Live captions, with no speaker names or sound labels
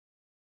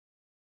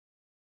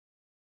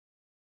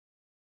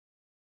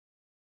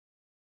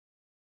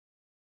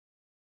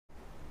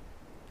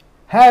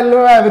Hello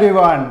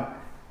everyone,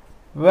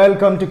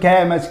 welcome to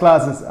KMH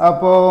classes.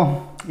 അപ്പോൾ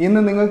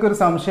ഇന്ന് നിങ്ങൾക്കൊരു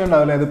സംശയം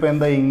ഉണ്ടാവില്ല ഇതിപ്പോൾ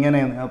എന്താ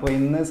ഇങ്ങനെയെന്ന്. അപ്പോൾ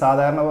ഇന്ന്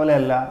സാധാരണ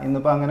പോലെയല്ല,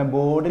 ഇന്നിപ്പോൾ അങ്ങനെ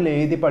ബോർഡിൽ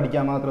എഴുതി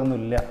പഠിക്കാൻ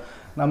മാത്രമൊന്നുമില്ല.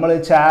 നമ്മൾ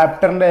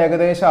ചാപ്റ്ററിൻ്റെ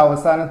ഏകദേശം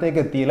അവസാനത്തേക്ക്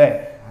എത്തിയില്ലേ.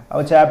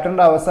 അപ്പോൾ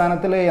ചാപ്റ്ററിൻ്റെ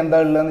അവസാനത്തിൽ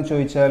എന്താ ഉള്ളതെന്ന്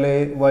ചോദിച്ചാൽ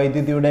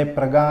വൈദ്യുതിയുടെ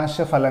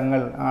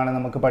പ്രകാശഫലങ്ങൾ ആണ്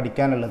നമുക്ക്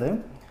പഠിക്കാനുള്ളത്.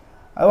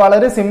 അത്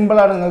വളരെ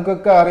സിമ്പിളാണ്,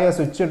 നിങ്ങൾക്കൊക്കെ അറിയാം.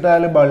 സ്വിച്ച്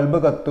ഇട്ടാൽ ബൾബ്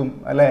കത്തും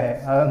അല്ലേ,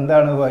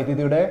 അതെന്താണ്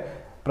വൈദ്യുതിയുടെ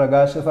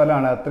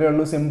പ്രകാശഫലമാണ്. അത്രയേ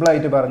ഉള്ളൂ,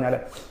 സിമ്പിളായിട്ട് പറഞ്ഞാൽ.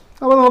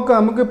 അപ്പോൾ നോക്കാം,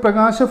 നമുക്ക്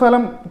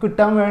പ്രകാശഫലം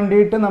കിട്ടാൻ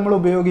വേണ്ടിയിട്ട് നമ്മൾ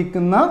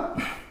ഉപയോഗിക്കുന്ന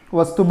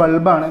വസ്തു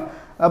ബൾബാണ്.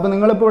 അപ്പോൾ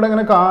നിങ്ങളിപ്പോൾ ഇവിടെ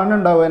ഇങ്ങനെ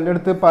കാണുന്നുണ്ടാവും, എൻ്റെ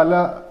അടുത്ത് പല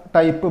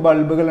ടൈപ്പ്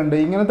ബൾബുകളുണ്ട്.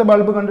 ഇങ്ങനത്തെ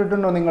ബൾബ്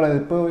കണ്ടിട്ടുണ്ടോ നിങ്ങൾ?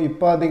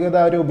 ഇപ്പോൾ അധികം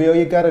ആരും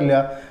ഉപയോഗിക്കാറില്ല.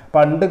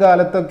 പണ്ട്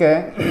കാലത്തൊക്കെ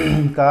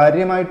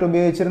കാര്യമായിട്ട്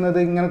ഉപയോഗിച്ചിരുന്നത്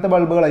ഇങ്ങനത്തെ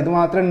ബൾബുകളാണ്. ഇത്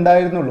മാത്രമേ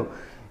ഉണ്ടായിരുന്നുള്ളൂ.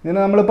 ഇതിന്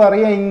നമ്മൾ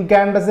പറയുക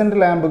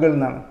ഇൻകാൻഡസെൻ്റ് ലാമ്പുകൾ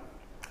എന്നാണ്.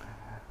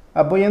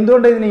 അപ്പോൾ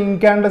എന്തുകൊണ്ടാണ് ഇതിന്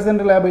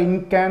ഇൻകാൻഡസെൻ്റ് ലാമ്പ്?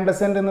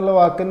 ഇൻകാൻഡസെൻ്റ് എന്നുള്ള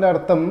വാക്കിൻ്റെ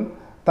അർത്ഥം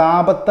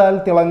താപത്താൽ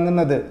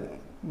തിളങ്ങുന്നത്,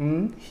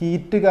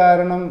 ഹീറ്റ്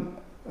കാരണം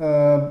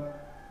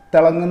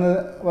തിളങ്ങുന്ന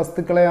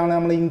വസ്തുക്കളെയാണ്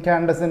നമ്മൾ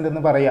ഇൻകാൻഡസെൻ്റ്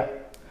എന്ന് പറയുക.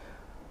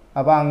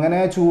 അപ്പോൾ അങ്ങനെ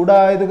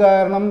ചൂടായത്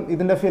കാരണം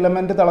ഇതിൻ്റെ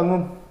ഫിലമെൻറ്റ്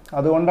തിളങ്ങും,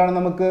 അതുകൊണ്ടാണ്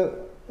നമുക്ക്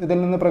ഇതിൽ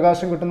നിന്ന്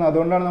പ്രകാശം കിട്ടുന്നത്.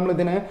 അതുകൊണ്ടാണ് നമ്മൾ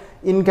ഇതിനെ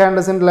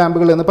ഇൻകാൻഡസെൻ്റ്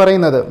ലാമ്പുകൾ എന്ന്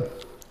പറയുന്നത്.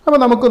 അപ്പോൾ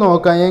നമുക്ക്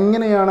നോക്കാം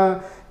എങ്ങനെയാണ്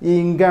ഈ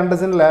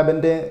ഇൻകാൻഡസെൻ്റ്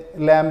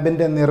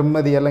ലാമ്പിൻ്റെ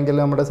നിർമ്മിതി, അല്ലെങ്കിൽ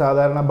നമ്മുടെ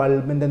സാധാരണ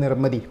ബൾബിൻ്റെ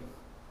നിർമ്മിതി.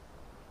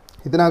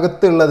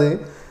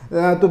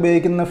 ഇതിനകത്ത്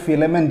ഉപയോഗിക്കുന്ന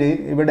ഫിലമെൻറ്റ്,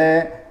 ഇവിടെ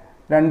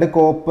രണ്ട്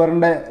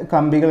കോപ്പറിൻ്റെ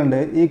കമ്പികളുണ്ട്.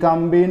 ഈ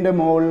കമ്പീൻ്റെ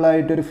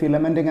മുകളിലായിട്ടൊരു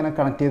ഫിലമെൻറ്റ് ഇങ്ങനെ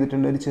കണക്ട്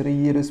ചെയ്തിട്ടുണ്ട്, ഒരു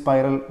ചെറിയൊരു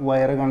സ്പൈറൽ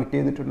വയർ കണക്ട്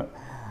ചെയ്തിട്ടുണ്ട്.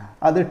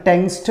 അത്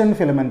ടെങ്സ്റ്റൺ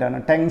ഫിലമെൻ്റ് ആണ്.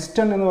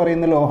 ടെങ്സ്റ്റൺ എന്ന്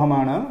പറയുന്ന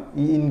ലോഹമാണ്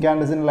ഈ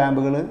ഇൻകാൻഡസെൻ്റ്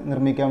ലാമ്പുകൾ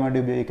നിർമ്മിക്കാൻ വേണ്ടി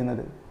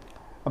ഉപയോഗിക്കുന്നത്.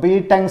 അപ്പോൾ ഈ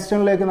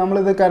ടെങ്സ്റ്റണിലേക്ക്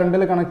നമ്മളിത്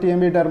കറണ്ടിൽ കണക്ട്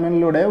ചെയ്യുമ്പോൾ ഈ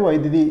ടെർമിനലിലൂടെ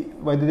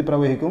വൈദ്യുതി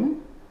പ്രവഹിക്കും.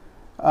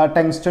 ആ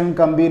ടെങ്സ്റ്റൺ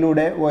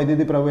കമ്പിയിലൂടെ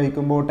വൈദ്യുതി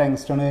പ്രവഹിക്കുമ്പോൾ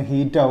ടെങ്സ്റ്റൺ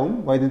ഹീറ്റാവും.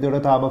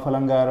 വൈദ്യുതിയുടെ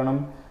താപഫലം കാരണം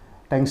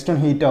ടെങ്സ്റ്റൺ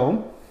ഹീറ്റാവും.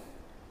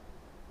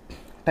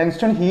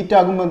 ടെങ്സ്റ്റൺ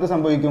ഹീറ്റാകുമ്പോൾ എന്ത്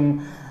സംഭവിക്കും?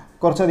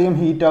 കുറച്ചധികം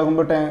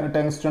ഹീറ്റാകുമ്പോൾ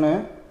ടെങ്സ്റ്റണ്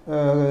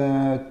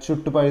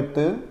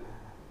ചുട്ടുപഴുത്ത്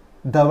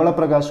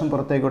ധവളപ്രകാശം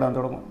പുറത്തേക്ക് വിടാൻ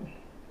തുടങ്ങും.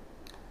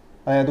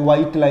 അതായത്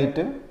വൈറ്റ്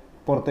ലൈറ്റ്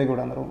പുറത്തേക്ക്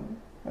വിടാൻ തുടങ്ങും.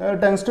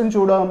 ടെങ്സ്റ്റൺ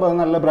ചൂടാകുമ്പോൾ അത്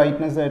നല്ല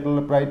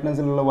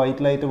ബ്രൈറ്റ്നെസ്സിലുള്ള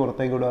വൈറ്റ് ലൈറ്റ്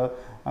പുറത്തേക്ക് വിടുക,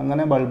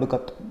 അങ്ങനെ ബൾബ്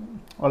കത്തും.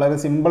 വളരെ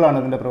സിമ്പിളാണ്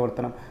ഇതിൻ്റെ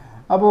പ്രവർത്തനം.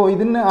 അപ്പോൾ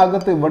ഇതിന്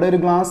അകത്ത് ഇവിടെ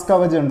ഒരു ഗ്ലാസ്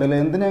കവചം ഉണ്ടല്ലോ.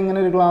 എന്തിനാ എങ്ങനെ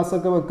ഒരു ഗ്ലാസ്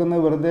ഒക്കെ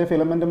വെക്കുന്നത്? വെറുതെ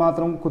ഫിലമെൻറ്റ്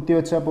മാത്രം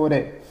കുത്തിവെച്ചാൽ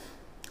പോരെ?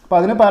 അപ്പോൾ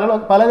അതിന്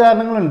പല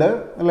കാരണങ്ങളുണ്ട്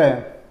അല്ലേ.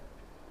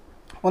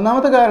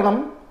 ഒന്നാമത്തെ കാരണം,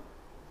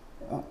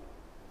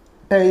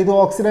 ഇത്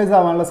ഓക്സിഡൈസ്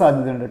ആവാനുള്ള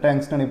സാധ്യതയുണ്ട്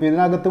ടെങ്സ്റ്റൺ. ഇപ്പോൾ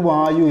ഇതിനകത്ത്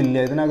വായു ഇല്ല,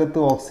 ഇതിനകത്ത്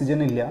ഓക്സിജൻ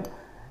ഇല്ല.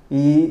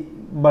 ഈ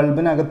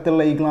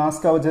ബൾബിനകത്തുള്ള ഈ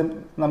ഗ്ലാസ് കവചം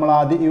നമ്മൾ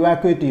ആദ്യം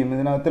ഇവാക്യുവേറ്റ് ചെയ്യും.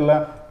 ഇതിനകത്തുള്ള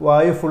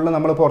വായു ഫുള്ള്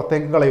നമ്മൾ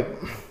പുറത്തേക്ക് കളയും.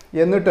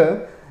 എന്നിട്ട്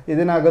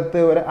ഇതിനകത്ത്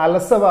ഒരു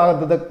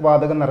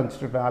അലസവാതകം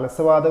നിറച്ചിട്ടുണ്ട്.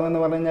 അലസവാതകം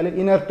എന്ന് പറഞ്ഞു കഴിഞ്ഞാൽ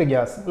ഇനർട്ട്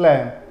ഗ്യാസ് അല്ലേ.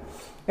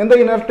 എന്താ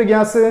ഇനർട്ട്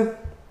ഗ്യാസ്?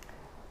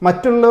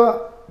 മറ്റുള്ള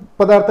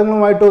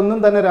പദാർത്ഥങ്ങളുമായിട്ടൊന്നും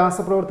തന്നെ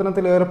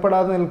രാസപ്രവർത്തനത്തിൽ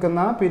ഏർപ്പെടാതെ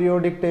നിൽക്കുന്ന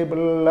പീരിയോഡിക്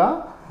ടേബിളിലുള്ള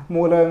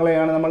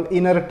മൂലകങ്ങളെയാണ് നമ്മൾ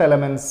ഇനർട്ട്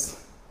എലമെൻറ്റ്സ്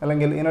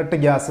അല്ലെങ്കിൽ ഇനർട്ട്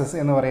ഗ്യാസസ്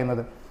എന്ന്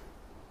പറയുന്നത്.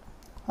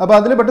 അപ്പോൾ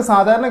അതിൽപ്പെട്ട്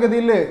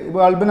സാധാരണഗതിയിൽ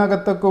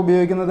ബൾബിനകത്തൊക്കെ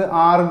ഉപയോഗിക്കുന്നത്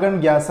ആർഗൺ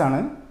ഗ്യാസാണ്.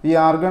 ഈ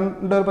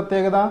ആർഗണിൻ്റെ ഒരു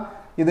പ്രത്യേകത,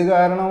 ഇത്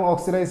കാരണം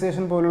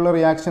ഓക്സിഡൈസേഷൻ പോലുള്ള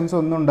റിയാക്ഷൻസ്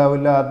ഒന്നും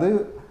ഉണ്ടാവില്ല. അത്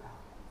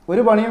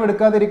ഒരു പണിയും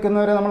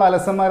എടുക്കാതിരിക്കുന്നവരെ നമ്മൾ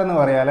അലസന്മാരെന്ന്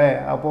പറയാം അല്ലേ.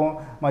 അപ്പോൾ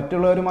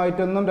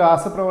മറ്റുള്ളവരുമായിട്ടൊന്നും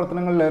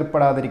രാസപ്രവർത്തനങ്ങളിൽ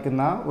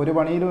ഏർപ്പെടാതിരിക്കുന്ന, ഒരു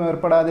പണിയിലും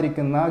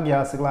ഏർപ്പെടാതിരിക്കുന്ന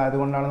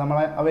ഗ്യാസുകളായതുകൊണ്ടാണ് നമ്മൾ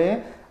അവയെ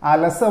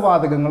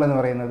അലസവാതകങ്ങൾ എന്ന്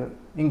പറയുന്നത്.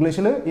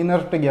 ഇംഗ്ലീഷിൽ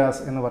ഇനർട്ട്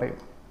ഗ്യാസ് എന്ന് പറയും.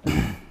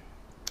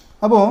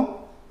 അപ്പോൾ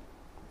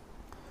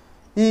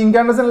ഈ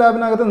ഇൻകാൻഡസെൻ്റ്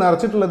ലാബിനകത്ത്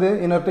നിറച്ചിട്ടുള്ളത്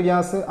ഇനർട്ട്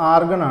ഗ്യാസ്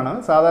ആർഗൺ ആണ്.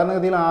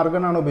 സാധാരണഗതിയിൽ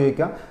ആർഗൺ ആണ്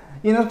ഉപയോഗിക്കുക.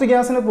 ഇനർട്ട്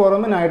ഗ്യാസിന്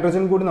പുറമെ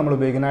നൈട്രജൻ കൂടി നമ്മൾ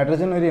ഉപയോഗിക്കും.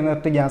 നൈട്രജൻ ഒരു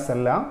ഇനർട്ട് ഗ്യാസ്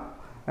അല്ല,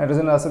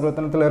 നൈട്രജൻ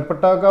രാസപ്രവർത്തനത്തിൽ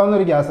ഏർപ്പെട്ടാക്കാവുന്ന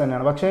ഒരു ഗ്യാസ്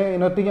തന്നെയാണ്. പക്ഷേ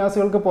ഇനർട്ട്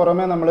ഗ്യാസുകൾക്ക്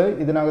പുറമെ നമ്മൾ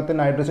ഇതിനകത്ത്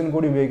നൈട്രജൻ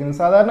കൂടി ഉപയോഗിക്കുന്നു.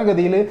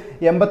 സാധാരണഗതിയിൽ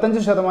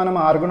 85%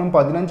 ആർഗണും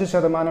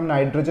 15%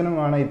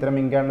 നൈട്രജനുമാണ് ഇത്തരം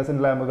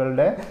ഇൻകാൻഡസെൻ്റ്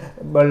ലാമ്പുകളുടെ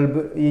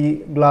ബൾബ് ഈ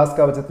ഗ്ലാസ്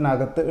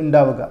കവചത്തിനകത്ത്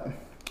ഉണ്ടാവുക.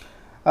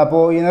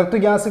 അപ്പോൾ ഇനർട്ട്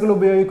ഗ്യാസുകൾ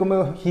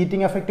ഉപയോഗിക്കുമ്പോൾ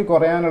ഹീറ്റിംഗ് എഫക്റ്റ്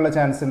കുറയാനുള്ള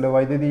ചാൻസ് ഉണ്ട്.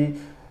 വൈദ്യുതി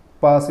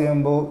പാസ്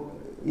ചെയ്യുമ്പോൾ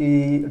ഈ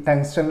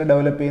ടെങ്സ്റ്റണിൽ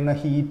ഡെവലപ്പ് ചെയ്യുന്ന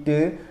ഹീറ്റ്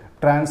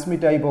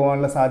ട്രാൻസ്മിറ്റ് ആയി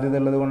പോകാനുള്ള സാധ്യത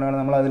ഉള്ളത് കൊണ്ടാണ്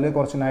നമ്മൾ അതിൽ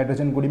കുറച്ച്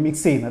നൈട്രജൻ കൂടി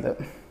മിക്സ് ചെയ്യുന്നത്.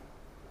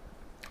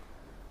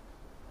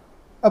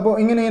 അപ്പോൾ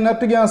ഇങ്ങനെ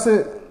ഇനർട്ട് ഗ്യാസ്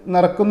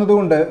നിറക്കുന്നത്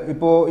കൊണ്ട്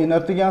ഇപ്പോൾ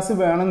ഇനർട്ട് ഗ്യാസ്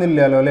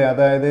വേണമെന്നില്ലല്ലോ അല്ലേ.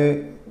 അതായത്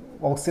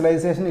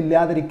ഓക്സിഡൈസേഷൻ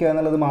ഇല്ലാതിരിക്കുക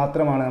എന്നുള്ളത്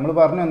മാത്രമാണ്. നമ്മൾ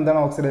പറഞ്ഞു എന്താണ്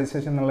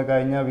ഓക്സിഡൈസേഷൻ എന്നുള്ള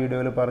കഴിഞ്ഞ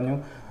വീഡിയോയിൽ പറഞ്ഞു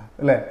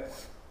അല്ലേ.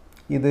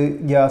 ഇത്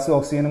ഗ്യാസ്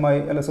ഓക്സിജനുമായി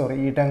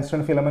ഈ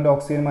ടെങ്സ്റ്റൺ ഫിലമെൻ്റ്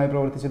ഓക്സിജനുമായി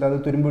പ്രവർത്തിച്ചിട്ട് അത്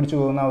തുരുമ്പിടിച്ച്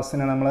പോകുന്ന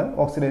അവസ്ഥയാണ് നമ്മൾ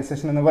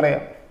ഓക്സിഡൈസേഷൻ എന്ന്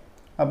പറയാം.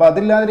 അപ്പോൾ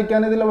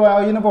അതില്ലാതിരിക്കാൻ ഇതിൽ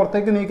വായുവിനെ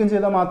പുറത്തേക്ക് നീക്കം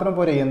ചെയ്താൽ മാത്രം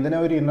പോരെ. എന്തിനാ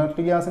ഒരു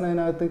ഇനർട്ട് ഗ്യാസിന്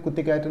അതിനകത്ത്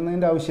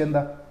കുത്തിക്കയറ്റുന്നതിൻ്റെ ആവശ്യം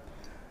എന്താ?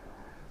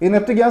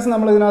 ഇനർട്ട് ഗ്യാസ്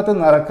നമ്മൾ ഇതിനകത്ത്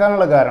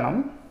നിറക്കാനുള്ള കാരണം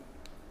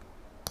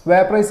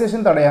വേപ്പറൈസേഷൻ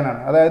തടയാനാണ്.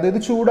 അതായത് ഇത്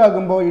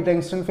ചൂടാകുമ്പോൾ ഈ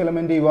ടെങ്സ്റ്റൺ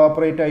ഫിലമെൻറ്റ്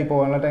ഇവാപ്പറേറ്റ് ആയി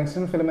പോകാനുള്ള,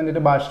 ടെങ്സ്റ്റൺ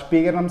ഫിലമെൻറ്റിൻ്റെ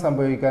ബാഷ്പീകരണം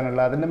സംഭവിക്കാനുള്ള,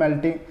 അതിൻ്റെ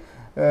മെൽറ്റിംഗ്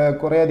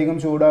കുറേ അധികം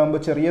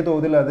ചൂടാകുമ്പോൾ ചെറിയ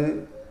തോതിൽ അത്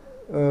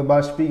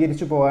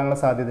ബാഷ്പീകരിച്ച് പോകാനുള്ള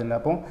സാധ്യതയുണ്ട്.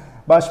 അപ്പോൾ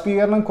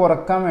ബാഷ്പീകരണം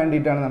കുറക്കാൻ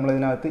വേണ്ടിയിട്ടാണ് നമ്മൾ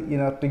ഇതിനകത്ത്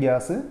ഇനർട്ട്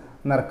ഗ്യാസ്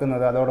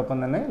നിറക്കുന്നത്, അതോടൊപ്പം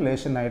തന്നെ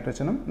ലേശം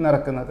നൈട്രജനും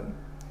നിറക്കുന്നത്.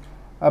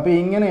 അപ്പോൾ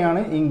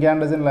ഇങ്ങനെയാണ്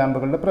ഇൻകാൻഡസെന്റ്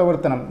ലാമ്പുകളുടെ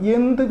പ്രവർത്തനം.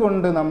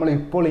 എന്തുകൊണ്ട് നമ്മൾ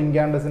ഇപ്പോൾ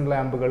ഇൻകാൻഡസെന്റ്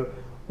ലാമ്പുകൾ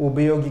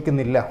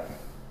ഉപയോഗിക്കുന്നില്ല?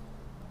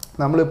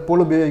 നമ്മളിപ്പോൾ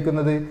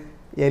ഉപയോഗിക്കുന്നത്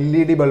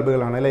LED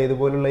ബൾബുകളാണ് അല്ലേ?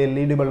 ഇതുപോലുള്ള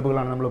LED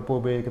ബൾബുകളാണ് നമ്മളിപ്പോൾ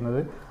ഉപയോഗിക്കുന്നത്.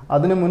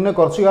 അതിന് മുന്നേ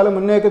കുറച്ചു കാലം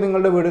മുന്നേയൊക്കെ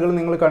നിങ്ങളുടെ വീടുകളിൽ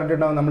നിങ്ങൾ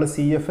കണ്ടിട്ടുണ്ടാകും, നമ്മൾ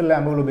CFL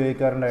ലാമ്പുകൾ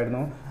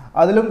ഉപയോഗിക്കാറുണ്ടായിരുന്നു.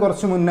 അതിലും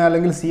കുറച്ച് മുന്നേ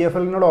അല്ലെങ്കിൽ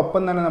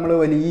CFLനോടൊപ്പം തന്നെ നമ്മൾ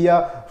വലിയ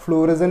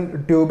ഫ്ലൂറസൻ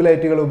ട്യൂബ്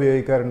ലൈറ്റുകൾ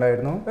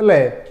ഉപയോഗിക്കാറുണ്ടായിരുന്നു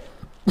അല്ലേ?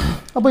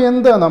 അപ്പോൾ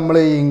എന്താ നമ്മൾ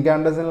ഈ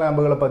ഇൻകാൻഡസെന്റ്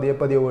ലാമ്പുകളെ പതിയെ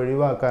പതിയെ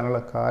ഒഴിവാക്കാനുള്ള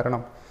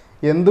കാരണം?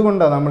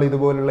 എന്തുകൊണ്ടാണ് നമ്മൾ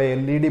ഇതുപോലുള്ള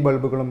LED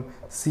ബൾബുകളും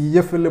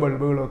CFL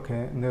ബൾബുകളും ഒക്കെ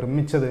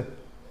നിർമ്മിച്ചത്?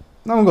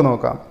 നമുക്ക്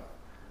നോക്കാം.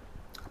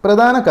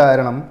 പ്രധാന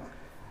കാരണം,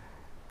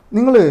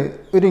 നിങ്ങൾ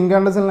ഒരു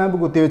ഇൻകാൻഡസെന്റ് ലാമ്പ്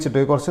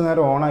കുത്തിവെച്ചിട്ട് കുറച്ച്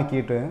നേരം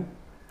ഓണാക്കിയിട്ട്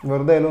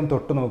വെറുതെ എല്ലാം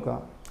തൊട്ട് നോക്കുക.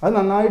 അത്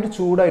നന്നായിട്ട്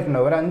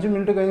ചൂടായിട്ടുണ്ടാവും. ഒരു 5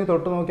 മിനിറ്റ് കഴിഞ്ഞ്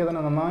തൊട്ട് നോക്കിയാൽ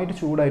തന്നെ നന്നായിട്ട്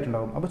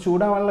ചൂടായിട്ടുണ്ടാവും. അപ്പോൾ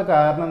ചൂടാവാനുള്ള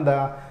കാരണം എന്താ?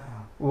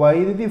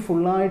 വൈദ്യുതി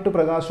ഫുള്ളായിട്ട്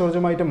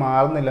പ്രകാശോർജ്ജമായിട്ട്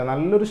മാറുന്നില്ല.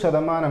 നല്ലൊരു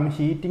ശതമാനം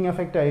ഹീറ്റിംഗ്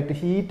എഫക്റ്റ് ആയിട്ട്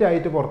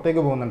ഹീറ്റായിട്ട്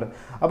പുറത്തേക്ക് പോകുന്നുണ്ട്.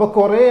 അപ്പോൾ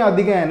കുറേ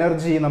അധികം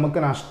എനർജി നമുക്ക്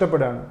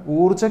നഷ്ടപ്പെടുകയാണ്.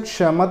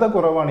 ഊർജ്ജക്ഷമത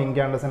കുറവാണ്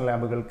ഇൻകാൻഡസെന്റ്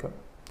ലാമ്പുകൾക്ക്.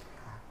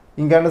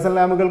 ഇൻകാൻഡസെന്റ്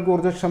ലാമ്പുകൾക്ക്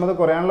ഊർജ്ജക്ഷമത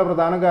കുറയാനുള്ള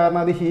പ്രധാന കാരണം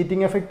അത്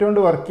ഹീറ്റിംഗ് എഫക്റ്റ് കൊണ്ട്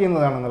വർക്ക്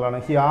ചെയ്യുന്നതാണെന്നുള്ളതാണ്.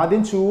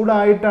 ആദ്യം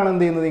ചൂടായിട്ടാണ്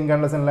എന്ത് ചെയ്യുന്നത്?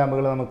 ഇൻകാൻഡസെന്റ്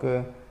ലാമ്പുകൾ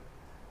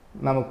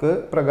നമുക്ക്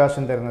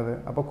പ്രകാശം തരുന്നത്.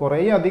 അപ്പോൾ കുറേ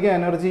അധികം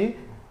എനർജി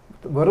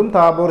വെറും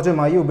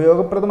താപോർജ്ജമായി,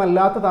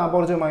 ഉപയോഗപ്രദമല്ലാത്ത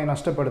താപോർജ്ജമായി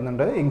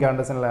നഷ്ടപ്പെടുന്നുണ്ട്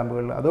ഇൻകാൻഡസെന്റ്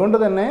ലാമ്പുകളിൽ. അതുകൊണ്ട്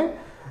തന്നെ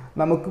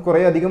നമുക്ക്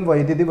കുറേ അധികം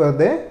വൈദ്യുതി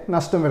വെറുതെ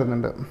നഷ്ടം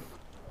വരുന്നുണ്ട്.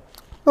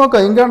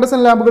 നോക്കാം,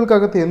 ഇൻകാൻഡസെന്റ്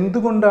ലാമ്പുകൾക്കകത്ത്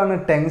എന്തുകൊണ്ടാണ്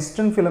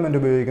ടങ്സ്റ്റൺ ഫിലമെന്റ്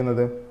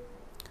ഉപയോഗിക്കുന്നത്?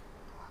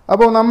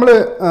 അപ്പോൾ നമ്മൾ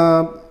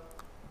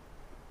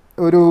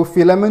ഒരു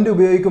ഫിലമെന്റ്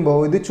ഉപയോഗിക്കുമ്പോൾ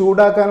ഇത്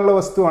ചൂടാക്കാനുള്ള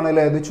വസ്തുവാണ്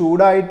അല്ലേ? ഇത്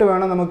ചൂടായിട്ട്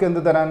വേണം നമുക്ക്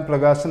എന്ത് തരാൻ?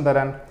 പ്രകാശം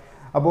തരാൻ.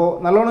 അപ്പോൾ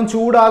നല്ലോണം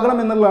ചൂടാകണം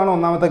എന്നുള്ളതാണ്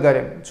ഒന്നാമത്തെ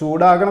കാര്യം.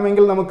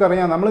 ചൂടാകണമെങ്കിൽ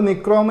നമുക്കറിയാം, നമ്മൾ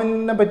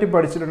നിക്രോമിനെ പറ്റി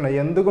പഠിച്ചിട്ടുണ്ട്.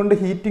 എന്തുകൊണ്ട്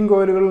ഹീറ്റിംഗ്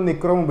കോയിലുകളിൽ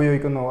നിക്രോം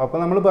ഉപയോഗിക്കുന്നു? അപ്പോൾ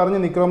നമ്മൾ പറഞ്ഞു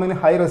നിക്രോമിന്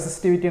ഹൈ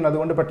റെസിസ്റ്റിവിറ്റി ഉണ്ട്,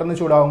 അതുകൊണ്ട് പെട്ടെന്ന്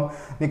ചൂടാവും.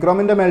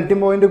 നിക്രോമിൻ്റെ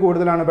മെൽറ്റിംഗ് പോയിന്റ്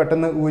കൂടുതലാണ്,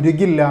 പെട്ടെന്ന്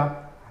ഉരുകില്ല.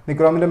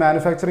 നിക്രോമിൻ്റെ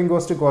മാനുഫാക്ചറിങ്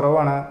കോസ്റ്റ്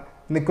കുറവാണ്.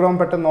 നിക്രോം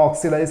പെട്ടെന്ന്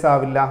ഓക്സിഡൈസ്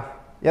ആവില്ല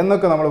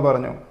എന്നൊക്കെ നമ്മൾ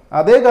പറഞ്ഞു.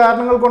 അതേ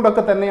കാരണങ്ങൾ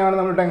കൊണ്ടൊക്കെ തന്നെയാണ്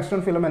നമ്മൾ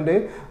ടങ്സ്റ്റൺ ഫിലമെന്റ്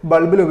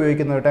ബൾബിൽ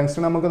ഉപയോഗിക്കുന്നത്.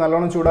 ടങ്സ്റ്റൺ നമുക്ക്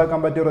നല്ലോണം ചൂടാക്കാൻ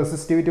പറ്റും,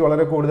 റെസിസ്റ്റിവിറ്റി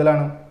വളരെ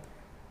കൂടുതലാണ്.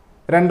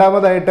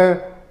 രണ്ടാമതായിട്ട്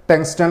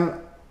ടങ്സ്റ്റൺ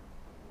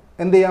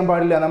എന്ത് ചെയ്യാൻ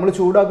പാടില്ല? നമ്മൾ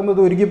ചൂടാക്കുമ്പോൾ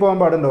ഇത് ഉരുക്കി പോകാൻ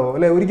പാടുണ്ടോ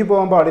അല്ലേ? ഉരുക്കി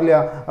പോകാൻ പാടില്ല.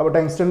 അപ്പോൾ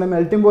ടങ്സ്റ്റണിൻ്റെ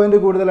മെൽറ്റിംഗ് പോയിന്റ്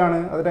കൂടുതലാണ്,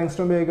 അത്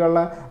ടങ്സ്റ്റൺ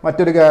ഉപയോഗിക്കാനുള്ള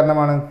മറ്റൊരു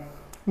കാരണമാണ്.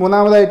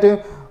 മൂന്നാമതായിട്ട്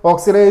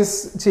ഓക്സിഡൈസ്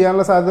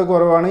ചെയ്യാനുള്ള സാധ്യത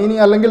കുറവാണ്. ഇനി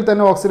അല്ലെങ്കിൽ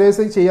തന്നെ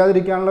ഓക്സിഡൈസ്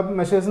ചെയ്യാതിരിക്കാനുള്ള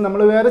മെഷേഴ്സ്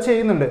നമ്മൾ വേറെ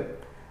ചെയ്യുന്നുണ്ട്.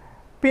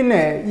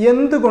 പിന്നെ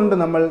എന്തുകൊണ്ട്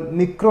നമ്മൾ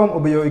നിക്രോം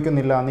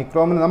ഉപയോഗിക്കുന്നില്ല?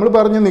 നിക്രോമിന് നമ്മൾ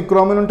പറഞ്ഞു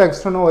നിക്രോമിനും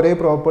ടങ്സ്റ്റണും ഒരേ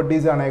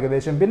പ്രോപ്പർട്ടീസ് ആണ്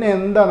ഏകദേശം. പിന്നെ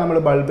എന്താ നമ്മൾ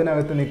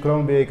ബൾബിനകത്ത് നിക്രോം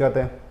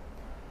ഉപയോഗിക്കാത്തത്?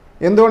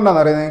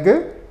 എന്തുകൊണ്ടാണെന്ന് അറിയാം നിങ്ങൾക്ക്?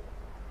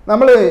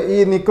 നമ്മൾ ഈ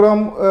നിക്രോം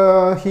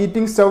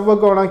ഹീറ്റിംഗ് സ്റ്റവ്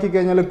ഒക്കെ ഓണാക്കി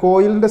കഴിഞ്ഞാൽ,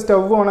 കോയിലിൻ്റെ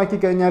സ്റ്റവ് ഓണാക്കി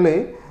കഴിഞ്ഞാൽ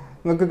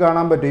നിങ്ങൾക്ക്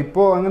കാണാൻ പറ്റും.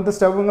 ഇപ്പോൾ അങ്ങനത്തെ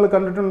സ്റ്റവ് നിങ്ങൾ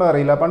കണ്ടിട്ടുണ്ടോ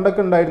അറിയില്ല,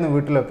 പണ്ടൊക്കെ ഉണ്ടായിരുന്നു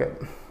വീട്ടിലൊക്കെ.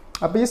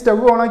 അപ്പോൾ ഈ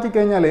സ്റ്റവ് ഓണാക്കി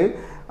കഴിഞ്ഞാൽ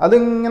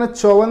അതിങ്ങനെ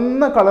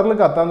ചുവന്ന കളറിൽ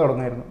കത്താൻ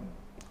തുടങ്ങുമായിരുന്നു.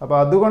 അപ്പോൾ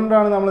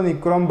അതുകൊണ്ടാണ് നമ്മൾ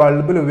നിക്രോം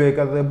ബൾബിൽ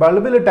ഉപയോഗിക്കാത്തത്.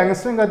 ബൾബിൽ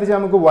ടങ്സ്റ്റൺ കത്തിച്ചാൽ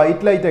നമുക്ക്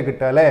വൈറ്റ് ലൈറ്റാണ്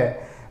കിട്ടുക അല്ലേ?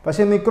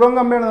 പക്ഷേ നിക്രോം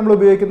കമ്പിയാണ് നമ്മൾ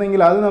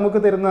ഉപയോഗിക്കുന്നതെങ്കിൽ അത്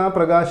നമുക്ക് തരുന്ന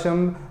പ്രകാശം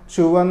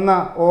ചുവന്ന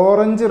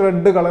ഓറഞ്ച്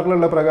റെഡ്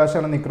കളറിലുള്ള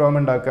പ്രകാശമാണ് നിക്രോം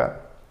ഉണ്ടാക്കുക.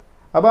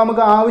 അപ്പോൾ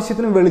നമുക്ക്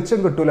ആവശ്യത്തിന് വെളിച്ചം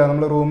കിട്ടില്ല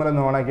നമ്മൾ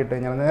റൂമിലൊന്ന് ഓണാക്കിയിട്ട്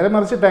കഴിഞ്ഞാൽ. നേരെ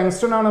മറിച്ച്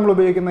ടങ്സ്റ്റൺ ആണ് നമ്മൾ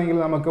ഉപയോഗിക്കുന്നതെങ്കിൽ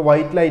നമുക്ക്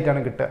വൈറ്റ് ലൈറ്റാണ്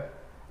കിട്ടുക,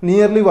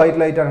 നിയർലി വൈറ്റ്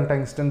ലൈറ്റാണ്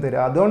ടങ്സ്റ്റൺ തരിക.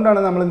 അതുകൊണ്ടാണ്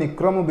നമ്മൾ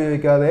നിക്രോം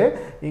ഉപയോഗിക്കാതെ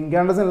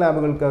ഇൻകാൻഡസെന്റ്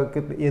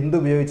ലാമ്പുകൾക്കൊക്കെ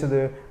എന്തുപയോഗിച്ചത്?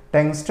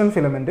 ടങ്സ്റ്റൺ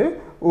ഫിലമെന്റ്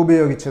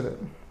ഉപയോഗിച്ചത്.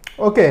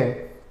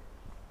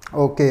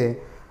 ഓക്കെ.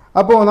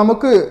 അപ്പോൾ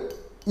നമുക്ക്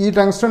ഈ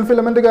ടങ്സ്റ്റൺ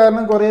ഫിലമെന്റ്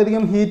കാരണം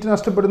കുറേയധികം ഹീറ്റ്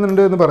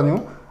നഷ്ടപ്പെടുന്നുണ്ട് എന്ന് പറഞ്ഞു.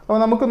 അപ്പോൾ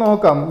നമുക്ക്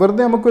നോക്കാം,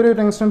 വെറുതെ നമുക്കൊരു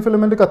ടങ്സ്റ്റൺ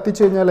ഫിലമെന്റ്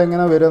കത്തിച്ച് കഴിഞ്ഞാൽ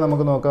എങ്ങനെ വരിക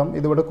നമുക്ക് നോക്കാം.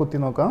 ഇതിവിടെ കുത്തി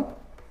നോക്കാം.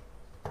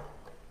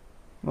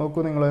 നോക്കൂ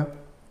നിങ്ങൾ.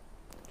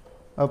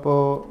 അപ്പോൾ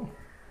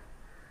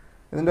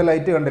ഇതിൻ്റെ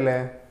ലൈറ്റ് കണ്ടില്ലേ?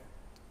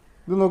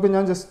 ഇത് നോക്കൂ,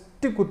 ഞാൻ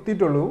ജസ്റ്റ്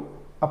കുത്തിയിട്ടുള്ളൂ,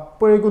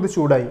 അപ്പോഴേക്കും ഇത്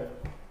ചൂടായി,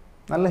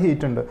 നല്ല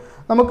ഹീറ്റ് ഉണ്ട്.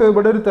 നമുക്ക്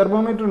ഇവിടെ ഒരു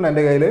തെർമോമീറ്റർ ഉണ്ട്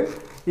എൻ്റെ കയ്യിൽ.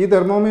 ഈ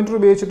തെർമോമീറ്റർ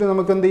ഉപയോഗിച്ചിട്ട്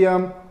നമുക്ക് എന്ത്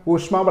ചെയ്യാം?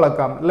 ഊഷ്മാവ്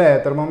അളക്കാം അല്ലേ?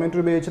 തെർമോമീറ്റർ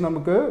ഉപയോഗിച്ച്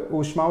നമുക്ക്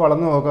ഊഷ്മാവ്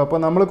അളന്ന് നോക്കാം.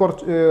 അപ്പോൾ നമ്മൾ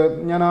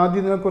ഞാൻ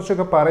ആദ്യം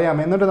ഇതിനെക്കുറിച്ചൊക്കെ പറയാം,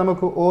 എന്നിട്ട്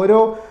നമുക്ക്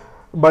ഓരോ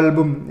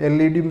ബൾബും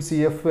LED-യും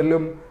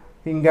CFL-ഉം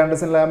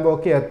ഇൻകാൻഡസെന്റ് ലാമ്പും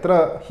ഒക്കെ എത്ര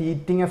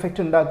ഹീറ്റിംഗ്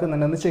എഫക്റ്റ്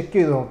ഉണ്ടാക്കുന്നുണ്ടെന്ന് ചെക്ക്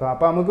ചെയ്ത് നോക്കാം.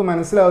 അപ്പോൾ നമുക്ക്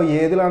മനസ്സിലാവും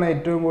ഏതിലാണ്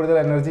ഏറ്റവും കൂടുതൽ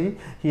എനർജി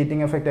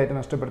ഹീറ്റിംഗ് എഫക്റ്റ് ആയിട്ട്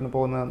നഷ്ടപ്പെടുന്നു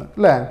പോകുന്നതെന്ന്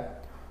അല്ലേ?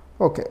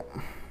 ഓക്കെ.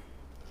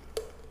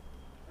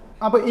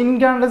 അപ്പോൾ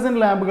ഇൻകാൻഡസെന്റ്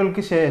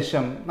ലാമ്പുകൾക്ക്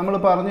ശേഷം നമ്മൾ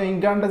പറഞ്ഞു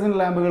ഇൻകാൻഡസെന്റ്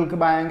ലാമ്പുകൾക്ക്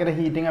ഭയങ്കര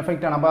ഹീറ്റിംഗ്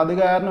എഫക്റ്റ് ആണ്. അപ്പോൾ അത്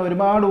കാരണം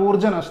ഒരുപാട്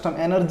ഊർജ്ജ നഷ്ടം,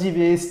 എനർജി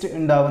വേസ്റ്റ്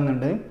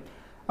ഉണ്ടാവുന്നുണ്ട്.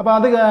 അപ്പോൾ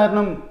അത്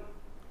കാരണം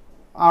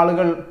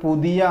ആളുകൾ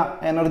പുതിയ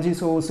എനർജി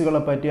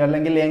സോഴ്സുകളെ പറ്റി,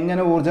 അല്ലെങ്കിൽ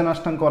എങ്ങനെ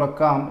ഊർജ്ജനഷ്ടം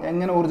കുറക്കാം,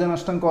 എങ്ങനെ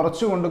ഊർജ്ജനഷ്ടം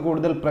കുറച്ചുകൊണ്ട്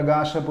കൂടുതൽ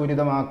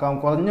പ്രകാശപൂരിതമാക്കാം,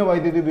 കുറഞ്ഞ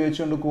വൈദ്യുതി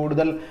ഉപയോഗിച്ചുകൊണ്ട്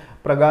കൂടുതൽ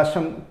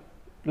പ്രകാശം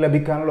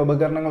ലഭിക്കാനുള്ള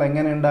ഉപകരണങ്ങൾ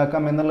എങ്ങനെ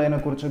ഉണ്ടാക്കാം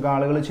എന്നുള്ളതിനെക്കുറിച്ചൊക്കെ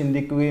ആളുകൾ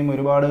ചിന്തിക്കുകയും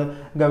ഒരുപാട്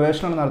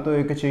ഗവേഷണം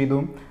നടത്തുകയൊക്കെ ചെയ്തു.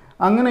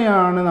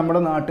 അങ്ങനെയാണ്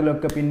നമ്മുടെ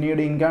നാട്ടിലൊക്കെ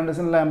പിന്നീട്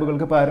ഇൻകാൻഡസെന്റ്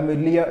ലാമ്പുകൾക്ക് പകരം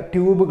വലിയ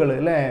ട്യൂബുകൾ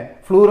അല്ലേ,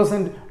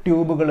 ഫ്ലൂറസെന്റ്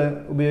ട്യൂബുകൾ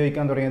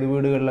ഉപയോഗിക്കാൻ തുടങ്ങിയത്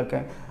വീടുകളിലൊക്കെ.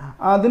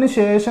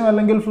 അതിനുശേഷം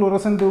അല്ലെങ്കിൽ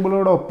ഫ്ലൂറസെന്റ്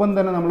ട്യൂബുകളോടൊപ്പം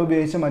തന്നെ നമ്മൾ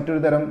ഉപയോഗിച്ച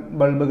മറ്റൊരു തരം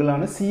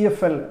ബൾബുകളാണ്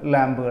CFL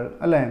ലാമ്പുകൾ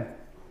അല്ലേ.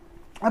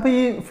 അപ്പോൾ ഈ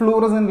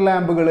ഫ്ലൂറസെന്റ്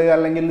ലാമ്പുകൾ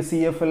അല്ലെങ്കിൽ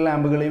CFL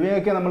ലാമ്പുകൾ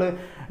ഇവയൊക്കെ നമ്മൾ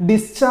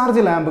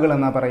ഡിസ്ചാർജ് ലാമ്പുകൾ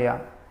എന്നാണ് പറയുക.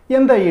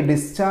 എന്താ ഈ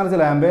ഡിസ്ചാർജ്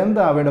ലാമ്പ്,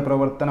 എന്താ അവയുടെ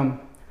പ്രവർത്തനം?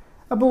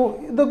 അപ്പോൾ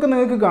ഇതൊക്കെ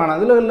നിങ്ങൾക്ക് കാണാം,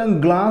 ഇതിലെല്ലാം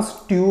ഗ്ലാസ്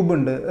ട്യൂബ്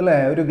ഉണ്ട് അല്ലേ,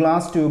 ഒരു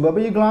ഗ്ലാസ് ട്യൂബ്.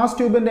 അപ്പോൾ ഈ ഗ്ലാസ്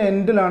ട്യൂബിൻ്റെ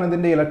എൻഡിലാണ്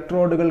ഇതിൻ്റെ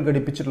ഇലക്ട്രോഡുകൾ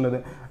ഘടിപ്പിച്ചിട്ടുള്ളത്.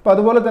 അപ്പോൾ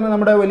അതുപോലെ തന്നെ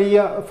നമ്മുടെ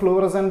വലിയ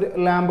ഫ്ലൂറസെന്റ്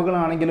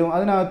ലാമ്പുകളാണെങ്കിലും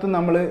അതിനകത്ത്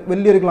നമ്മൾ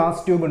വലിയൊരു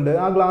ഗ്ലാസ് ട്യൂബ് ഉണ്ട്.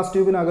 ആ ഗ്ലാസ്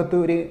ട്യൂബിനകത്ത്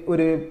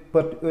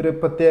ഒരു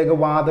പ്രത്യേക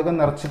വാതകം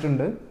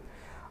നിറച്ചിട്ടുണ്ട്.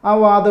 ആ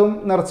വാതകം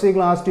നിറച്ച് ഈ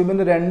ഗ്ലാസ്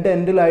ട്യൂബിൻ്റെ 2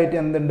 എൻഡിലായിട്ട്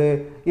എന്തുണ്ട്,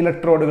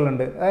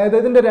 ഇലക്ട്രോഡുകളുണ്ട്. അതായത്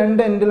ഇതിൻ്റെ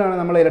 2 എൻഡിലാണ്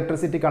നമ്മൾ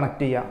ഇലക്ട്രിസിറ്റി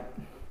കണക്ട്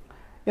ചെയ്യുക.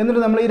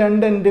 എന്നിട്ട് നമ്മൾ ഈ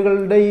 2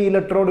 എൻഡുകളുടെ ഈ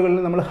ഇലക്ട്രോഡുകളിൽ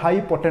നമ്മൾ ഹൈ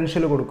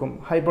പൊട്ടൻഷ്യൽ കൊടുക്കും.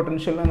 ഹൈ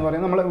പൊട്ടൻഷ്യൽ എന്ന്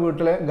പറയുന്നത് നമ്മുടെ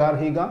വീട്ടിലെ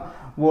ഗാർഹിക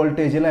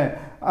വോൾട്ടേജ് അല്ലേ,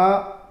 ആ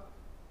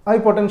ഹൈ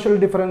പൊട്ടൻഷ്യൽ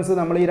ഡിഫറൻസ്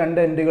നമ്മൾ ഈ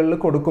 2 എൻഡുകളിൽ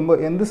കൊടുക്കുമ്പോൾ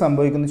എന്ത്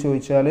സംഭവിക്കുന്നു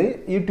ചോദിച്ചാൽ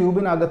ഈ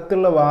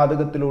ട്യൂബിനകത്തുള്ള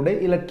വാതകത്തിലൂടെ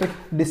ഇലക്ട്രിക്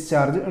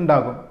ഡിസ്ചാർജ്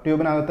ഉണ്ടാകും.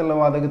 ട്യൂബിനകത്തുള്ള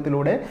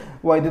വാതകത്തിലൂടെ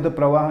വൈദ്യുത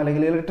പ്രവാഹം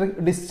അല്ലെങ്കിൽ ഇലക്ട്രിക്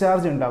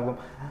ഡിസ്ചാർജ് ഉണ്ടാകും.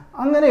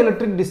 അങ്ങനെ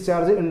ഇലക്ട്രിക്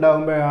ഡിസ്ചാർജ്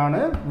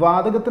ഉണ്ടാകുമ്പോഴാണ്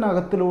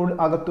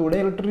അകത്തൂടെ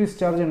ഇലക്ട്രിക്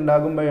ഡിസ്ചാർജ്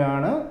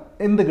ഉണ്ടാകുമ്പോഴാണ്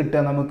എന്ത്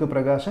കിട്ടുക, നമുക്ക്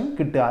പ്രകാശം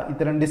കിട്ടുക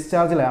ഇത്തരം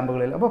ഡിസ്ചാർജ്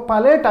ലാമ്പുകളിൽ. അപ്പോൾ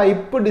പല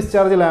type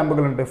discharge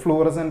ലാമ്പുകളുണ്ട്.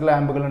 Fluorescent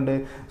ലാമ്പുകളുണ്ട്,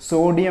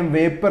 sodium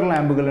vapour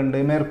ലാമ്പുകളുണ്ട്,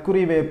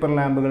 mercury vapour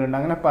ലാമ്പുകളുണ്ട്,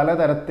 അങ്ങനെ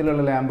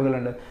പലതരത്തിലുള്ള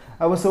ലാമ്പുകളുണ്ട്.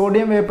 അപ്പോൾ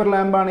സോഡിയം വേപ്പർ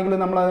ലാമ്പ് ആണെങ്കിൽ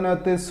നമ്മൾ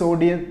അതിനകത്ത്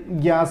സോഡിയം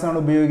ഗ്യാസ് ആണ്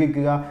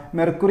ഉപയോഗിക്കുക.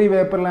 മെർക്കുറി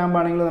വേപ്പർ ലാമ്പ്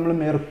ആണെങ്കിൽ നമ്മൾ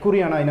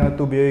മെർക്കുറിയാണ്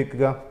അതിനകത്ത്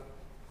ഉപയോഗിക്കുക.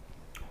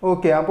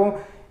 ഓക്കെ, അപ്പോൾ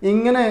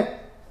ഇങ്ങനെ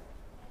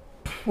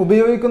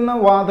ഉപയോഗിക്കുന്ന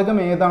വാതകം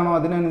ഏതാണോ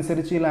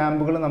അതിനനുസരിച്ച് ഈ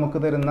ലാമ്പുകൾ നമുക്ക്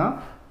തരുന്ന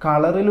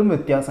കളറിലും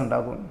വ്യത്യാസം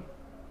ഉണ്ടാകും.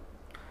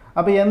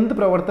 അപ്പോൾ എന്ത്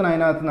പ്രവർത്തനം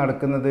അതിനകത്ത്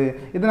നടക്കുന്നത്,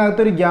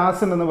 ഇതിനകത്തൊരു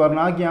ഗ്യാസ് ഉണ്ടെന്ന്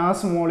പറഞ്ഞാൽ ആ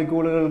ഗ്യാസ്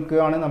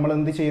മോളിക്യൂളുകൾക്കാണ് നമ്മൾ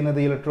എന്ത് ചെയ്യുന്നത്,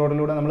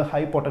 ഇലക്ട്രോഡിലൂടെ നമ്മൾ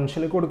ഹൈ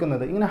പൊട്ടൻഷ്യൽ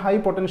കൊടുക്കുന്നത്. ഇങ്ങനെ ഹൈ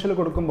പൊട്ടൻഷ്യൽ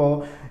കൊടുക്കുമ്പോൾ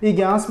ഈ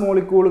ഗ്യാസ്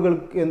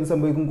മോളിക്യൂളുകൾക്ക് എന്ത്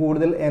സംഭവിക്കും,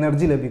 കൂടുതൽ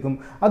എനർജി ലഭിക്കും.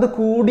 അത്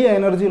കൂടിയ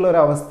എനർജി ഉള്ള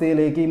ഒരു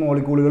അവസ്ഥയിലേക്ക് ഈ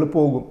മോളിക്യൂളുകൾ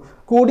പോകും.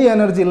 കൂടിയ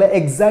എനർജിയുള്ള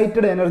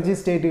എക്സൈറ്റഡ് എനർജി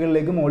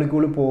സ്റ്റേറ്റുകളിലേക്ക്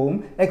മോളിക്യൂൾ പോകും.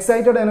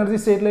 എക്സൈറ്റഡ് എനർജി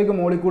സ്റ്റേറ്റിലേക്ക്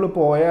മോളിക്യൂൾ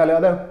പോയാൽ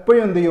അത് എപ്പോഴും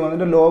എന്ത് ചെയ്യും,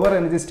 അതിൻ്റെ ലോവർ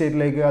എനർജി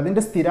സ്റ്റേറ്റിലേക്ക്,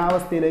 അതിൻ്റെ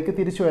സ്ഥിരാവസ്ഥയിലേക്ക്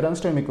തിരിച്ചു വരാൻ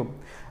ശ്രമിക്കും.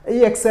 ഈ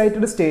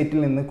എക്സൈറ്റഡ് സ്റ്റേറ്റിൽ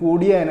നിന്ന്,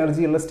 കൂടിയ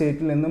എനർജിയുള്ള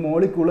സ്റ്റേറ്റിൽ നിന്ന്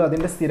മോളിക്യൂൾ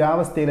അതിൻ്റെ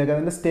സ്ഥിരാവസ്ഥയിലേക്ക്,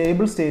 അതിൻ്റെ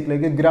സ്റ്റേബിൾ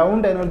സ്റ്റേറ്റിലേക്ക്,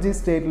 ഗ്രൗണ്ട് എനർജി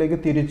സ്റ്റേറ്റിലേക്ക്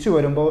തിരിച്ചു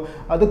വരുമ്പോൾ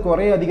അത്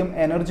കുറേയധികം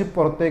എനർജി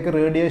പുറത്തേക്ക്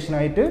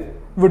റേഡിയേഷനായിട്ട്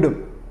വിടും,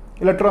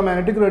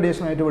 ഇലക്ട്രോമാഗ്നറ്റിക്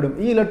റേഡിയേഷനായിട്ട് വിടും.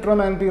 ഈ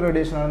ഇലക്ട്രോമാഗ്നറ്റിക്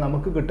റേഡിയേഷനാണ്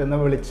നമുക്ക്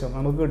കിട്ടുന്ന വെളിച്ചം,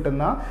 നമുക്ക്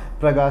കിട്ടുന്ന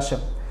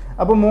പ്രകാശം.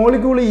 അപ്പോൾ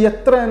മോളിക്യൂൾ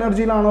എത്ര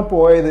എനർജിയിലാണോ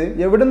പോയത്,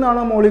 എവിടെ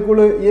നിന്നാണോ മോളിക്യൂൾ,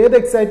 ഏത്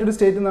എക്സൈറ്റഡ്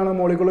സ്റ്റേറ്റിൽ നിന്നാണോ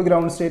മോളിക്യൂൾ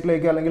ഗ്രൗണ്ട്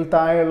സ്റ്റേറ്റിലേക്ക് അല്ലെങ്കിൽ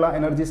താഴെയുള്ള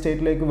എനർജി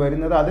സ്റ്റേറ്റിലേക്ക്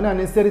വരുന്നത്,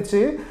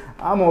 അതിനനുസരിച്ച്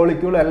ആ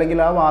മോളിക്യൂൾ അല്ലെങ്കിൽ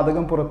ആ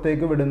വാതകം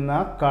പുറത്തേക്ക് വിടുന്ന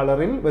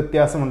കളറിൽ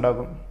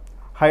വ്യത്യാസമുണ്ടാകും.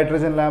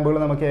 ഹൈഡ്രജൻ ലാമ്പുകൾ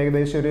നമുക്ക്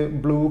ഏകദേശം ഒരു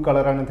ബ്ലൂ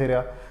കളറാണ്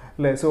തരിക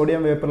അല്ലേ,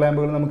 സോഡിയം വേപ്പർ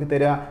ലാമ്പുകൾ നമുക്ക്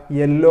തരിക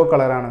യെല്ലോ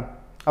കളറാണ്.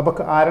 അപ്പോൾ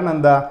കാരണം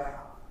എന്താ,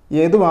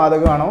 ഏത്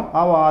വാതകമാണോ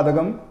ആ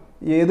വാതകം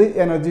ഏത്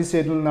എനർജി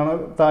സ്റ്റേറ്റിൽ നിന്നാണോ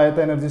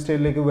താഴത്തെ എനർജി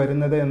സ്റ്റേറ്റിലേക്ക്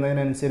വരുന്നത്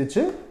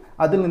എന്നതിനനുസരിച്ച്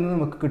അതിൽ നിന്ന്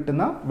നമുക്ക്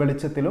കിട്ടുന്ന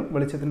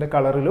വെളിച്ചത്തിൻ്റെ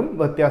കളറിലും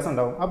വ്യത്യാസം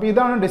ഉണ്ടാകും. അപ്പോൾ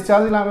ഇതാണ്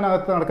ഡിസ്ചാർജ്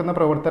ലാമ്പിനകത്ത് നടക്കുന്ന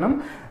പ്രവർത്തനം.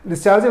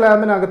 ഡിസ്ചാർജ്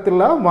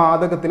ലാമ്പിനകത്തുള്ള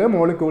വാതകത്തിലെ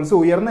മോളിക്യൂൾസ്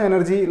ഉയർന്ന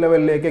എനർജി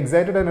ലെവലിലേക്ക്,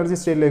 എക്സൈറ്റഡ് എനർജി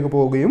സ്റ്റേറ്റിലേക്ക്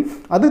പോവുകയും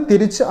അത്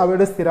തിരിച്ച്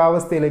അവയുടെ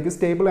സ്ഥിരാവസ്ഥയിലേക്ക്,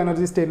 സ്റ്റേബിൾ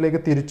എനർജി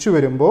സ്റ്റേറ്റിലേക്ക് തിരിച്ചു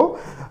വരുമ്പോൾ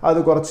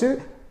അത് കുറച്ച്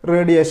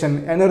റേഡിയേഷൻ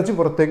എനർജി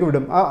പുറത്തേക്ക്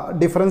വിടും. ആ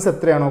ഡിഫറൻസ്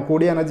എത്രയാണോ,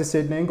 കൂടിയ എനർജി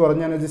സ്റ്റേറ്റിനെയും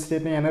കുറഞ്ഞ എനർജി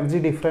സ്റ്റേറ്റിനെയും എനർജി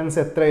ഡിഫറൻസ്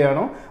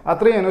എത്രയാണോ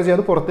അത്രയും എനർജി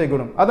അത് പുറത്തേക്ക്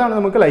വിടും. അതാണ്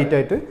നമുക്ക്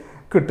ലൈറ്റായിട്ട്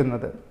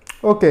കിട്ടുന്നത്.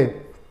 ഓക്കെ,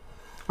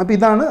 അപ്പോൾ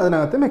ഇതാണ്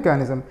അതിനകത്ത്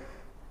മെക്കാനിസം.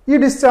 ഈ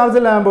ഡിസ്ചാർജ്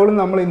ലാമ്പുകൾ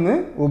നമ്മൾ ഇന്ന്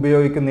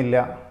ഉപയോഗിക്കുന്നില്ല.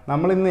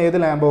 നമ്മൾ ഇന്ന് ഏത്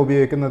ലാമ്പാണ്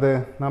ഉപയോഗിക്കുന്നത്?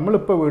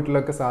 നമ്മളിപ്പോൾ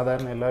വീട്ടിലൊക്കെ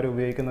സാധാരണ എല്ലാവരും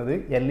ഉപയോഗിക്കുന്നത്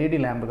LED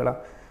ലാമ്പുകളാണ്.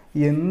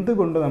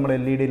 എന്തുകൊണ്ട് നമ്മൾ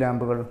LED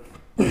ലാമ്പുകൾ,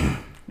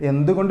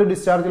 എന്തുകൊണ്ട്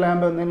ഡിസ്ചാർജ്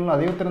ലാമ്പ് എന്നുള്ള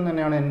അതേ ഉത്തരം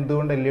തന്നെയാണ്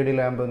എന്തുകൊണ്ട് LED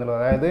ലാമ്പ് എന്നുള്ളത്.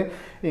 അതായത്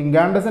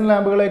ഇൻകാൻഡസെന്റ്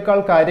ലാമ്പുകളേക്കാൾ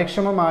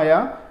കാര്യക്ഷമമായ,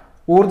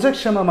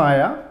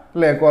 ഊർജ്ജക്ഷമമായ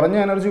അല്ലേ, കുറഞ്ഞ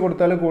എനർജി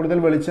കൊടുത്താൽ കൂടുതൽ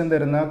വെളിച്ചം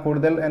തരുന്ന,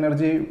 കൂടുതൽ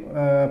എനർജി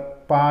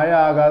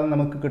പാഴാകാതെ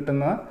നമുക്ക്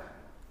കിട്ടുന്ന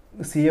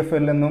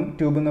CFL എന്നും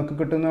ട്യൂബിൽ നിന്നൊക്കെ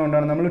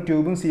കിട്ടുന്നതുകൊണ്ടാണ് നമ്മൾ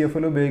ട്യൂബും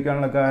CFL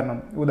ഉപയോഗിക്കാനുള്ള കാരണം.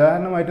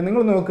 ഉദാഹരണമായിട്ട്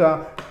നിങ്ങൾ നോക്കുക,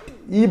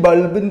 ഈ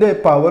ബൾബിൻ്റെ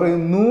പവർ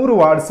 100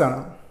 വാട്ട്സ് ആണ്.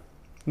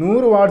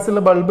 100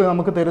 വാട്ട്സുള്ള ബൾബ്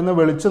നമുക്ക് തരുന്ന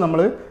വെളിച്ചം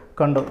നമ്മൾ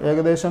കണ്ടു,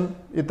 ഏകദേശം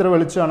ഇത്ര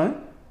വെളിച്ചമാണ്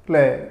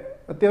അല്ലേ,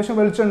 അത്യാവശ്യം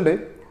വെളിച്ചമുണ്ട്.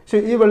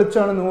 പക്ഷേ ഈ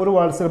വെളിച്ചമാണ് 100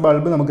 വാട്ട്സുള്ള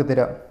ബൾബ് നമുക്ക്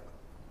തരാം.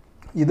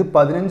 ഇത്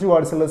 15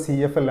 വാട്ട്സുള്ള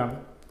CFL ആണ്.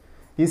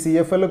 ഈ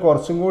CFL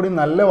കുറച്ചും കൂടി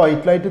നല്ല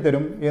വൈറ്റ് ലൈറ്റ്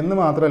തരും എന്ന്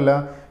മാത്രമല്ല,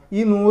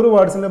 ഈ 100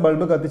 വാട്ട്സിൻ്റെ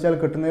ബൾബ് കത്തിച്ചാൽ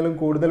കിട്ടുന്നതിലും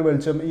കൂടുതൽ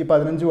വെളിച്ചം ഈ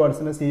 15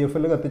 വാട്ട്സിൻ്റെ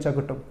CFL കത്തിച്ചാൽ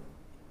കിട്ടും.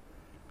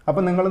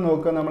 അപ്പം നിങ്ങൾ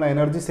നോക്കുക, നമ്മൾ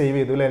എനർജി സേവ്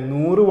ചെയ്തു അല്ലേ.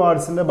 100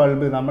 വാട്ട്സിൻ്റെ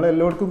ബൾബ് നമ്മൾ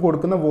എല്ലാവർക്കും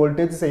കൊടുക്കുന്ന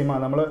വോൾട്ടേജ്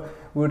സെയിമാണ്. നമ്മൾ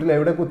വീട്ടിൽ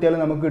എവിടെ കുത്തിയാലും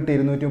നമുക്ക് കിട്ടും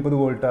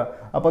 230 വോൾട്ടാണ്.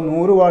 അപ്പോൾ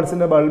 100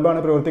 വാട്ട്സിൻ്റെ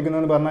ബൾബാണ്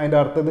പ്രവർത്തിക്കുന്നതെന്ന് പറഞ്ഞാൽ അതിൻ്റെ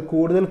അർത്ഥം ഇത്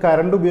കൂടുതൽ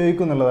കറണ്ട്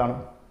ഉപയോഗിക്കും എന്നുള്ളതാണ്.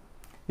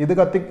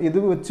 ഇത്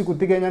വെച്ച്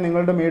കുത്തിക്കഴിഞ്ഞാൽ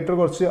നിങ്ങളുടെ മീറ്റർ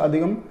കുറച്ച്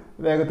അധികം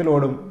വേഗത്തിൽ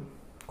ഓടും,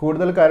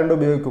 കൂടുതൽ കറണ്ട്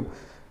ഉപയോഗിക്കും.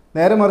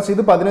 നേരെ മറിച്ച്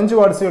ഇത് 15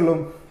 വാട്ട്സേ ഉള്ളൂ.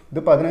 ഇത്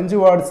 15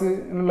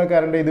 വാട്ട്സിനുള്ള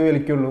കറണ്ട് ഇത്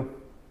വലിക്കുള്ളൂ.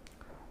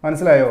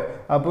 മനസ്സിലായോ?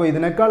 അപ്പോൾ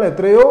ഇതിനേക്കാൾ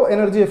എത്രയോ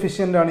എനർജി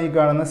എഫിഷ്യൻ്റ് ആണ് ഈ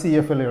കാണുന്ന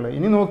CFLകൾ.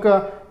 ഇനി നോക്കുക,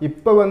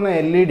 ഇപ്പോൾ വന്ന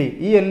LED,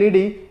 ഈ LED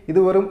ഇത്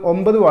വെറും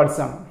 9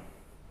 വാട്ട്സാണ്.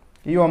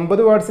 ഈ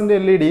 9 വാട്ട്സിൻ്റെ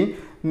LED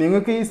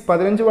നിങ്ങൾക്ക് ഈ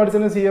 15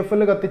 വാട്ട്സിൻ്റെ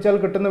CFL കത്തിച്ചാൽ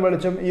കിട്ടുന്ന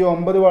വെളിച്ചം ഈ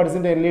 9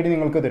 വാട്ട്സിൻ്റെ LED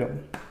നിങ്ങൾക്ക് തരും.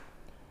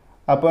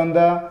 അപ്പോൾ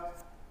എന്താ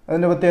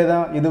അതിൻ്റെ പ്രത്യേകത?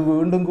 ഇത്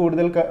വീണ്ടും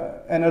കൂടുതൽ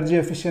എനർജി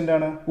എഫിഷ്യൻ്റ്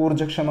ആണ്,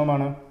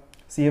 ഊർജ്ജക്ഷമമാണ്.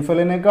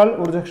 CFLനേക്കാൾ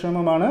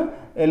ഊർജ്ജക്ഷമമാണ്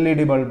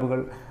LED ബൾബുകൾ.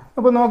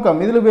 അപ്പോൾ നോക്കാം,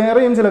 ഇതിൽ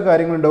വേറെയും ചില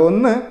കാര്യങ്ങളുണ്ട്.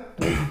 ഒന്ന്,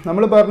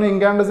 നമ്മൾ പറഞ്ഞു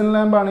ഇൻകാൻഡസെന്റ്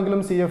ലാമ്പ്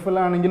ആണെങ്കിലും CFL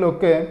ആണെങ്കിലും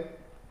ഒക്കെ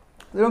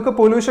ഇതിനൊക്കെ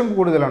പൊല്യൂഷൻ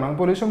കൂടുതലാണ്.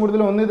 പൊല്യൂഷൻ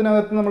കൂടുതൽ ഒന്ന്,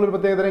 ഇതിനകത്ത് നമ്മളൊരു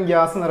പ്രത്യേകതരം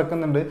ഗ്യാസ്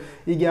നിറക്കുന്നുണ്ട്.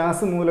 ഈ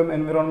ഗ്യാസ് മൂലം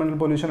എൻവിറോൺമെൻറ്റൽ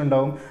പൊല്യൂഷൻ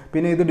ഉണ്ടാവും.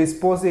 പിന്നെ ഇത്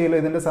ഡിസ്പോസ് ചെയ്യൽ,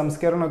 ഇതിൻ്റെ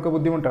സംസ്കരണമൊക്കെ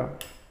ബുദ്ധിമുട്ടാണ്.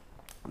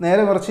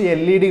 നേരെ കുറച്ച്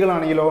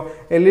LED-കളാണെങ്കിലോ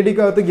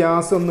LED-ക്കകത്ത്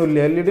ഗ്യാസ് ഒന്നുമില്ല.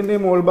 LED-ൻ്റെ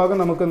മുകൾ ഭാഗം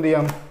നമുക്ക് എന്ത്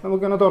ചെയ്യാം,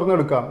 നമുക്കിങ്ങനെ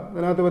തുറന്നെടുക്കാം.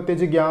 ഇതിനകത്ത്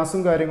പ്രത്യേകിച്ച്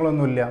ഗ്യാസും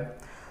കാര്യങ്ങളൊന്നുമില്ല.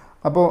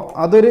 അപ്പോൾ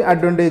അതൊരു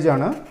അഡ്വാൻറ്റേജ്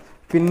ആണ്.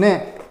 പിന്നെ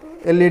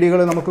LED-കൾ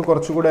നമുക്ക്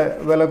കുറച്ചുകൂടെ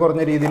വില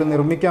കുറഞ്ഞ രീതിയിൽ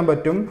നിർമ്മിക്കാൻ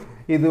പറ്റും.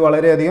 ഇത്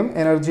വളരെയധികം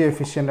എനർജി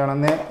എഫിഷ്യൻ്റ്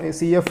ആണ്.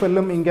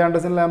 CFL-ഉം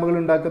ഇൻകാൻഡസെന്റ് ലാമ്പുകൾ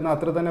ഉണ്ടാക്കുന്ന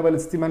അത്ര തന്നെ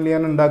പരിസ്ഥിതി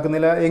മലിനീകരണം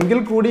ഉണ്ടാക്കുന്നില്ല. എങ്കിൽ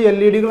കൂടി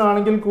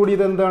LED-കളാണെങ്കിൽ കൂടി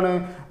ഇതെന്താണ്,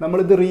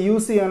 നമ്മളിത്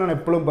റീയൂസ് ചെയ്യാനാണ്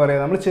എപ്പോഴും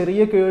പറയുക. നമ്മൾ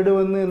ചെറിയ കേട്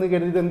വന്ന് എന്ന്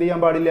കരുതി എന്ത്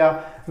ചെയ്യാൻ പാടില്ല,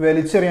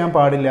 വലിച്ചെറിയാൻ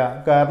പാടില്ല.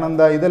 കാരണം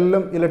എന്താ,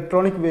 ഇതെല്ലാം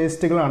ഇലക്ട്രോണിക്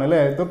വേസ്റ്റുകളാണ്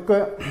അല്ലേ. ഇതൊക്കെ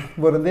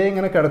വെറുതെ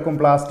ഇങ്ങനെ കിടക്കും,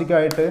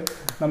 പ്ലാസ്റ്റിക്കായിട്ട്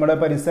നമ്മുടെ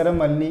പരിസരം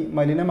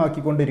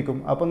മലിനമാക്കിക്കൊണ്ടിരിക്കും.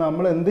 അപ്പോൾ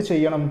നമ്മൾ എന്ത്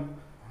ചെയ്യണം,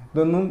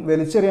 ഇതൊന്നും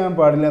വലിച്ചെറിയാൻ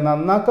പാടില്ല.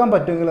 നന്നാക്കാൻ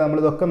പറ്റുമെങ്കിൽ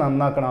നമ്മളിതൊക്കെ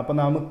നന്നാക്കണം. അപ്പോൾ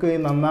നമുക്ക്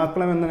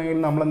നന്നാക്കണമെന്നുണ്ടെങ്കിൽ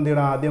നമ്മൾ എന്ത്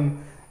ചെയ്യണം, ആദ്യം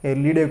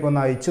LED ഒക്കെ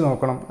ഒന്ന് അയച്ചു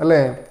നോക്കണം അല്ലേ.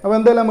 അപ്പോൾ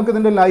എന്തായാലും നമുക്ക്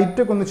ഇതിൻ്റെ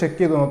ലൈറ്റൊക്കെ ഒന്ന് ചെക്ക്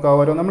ചെയ്ത് നോക്കാം.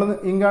 ഓരോ നമ്മൾ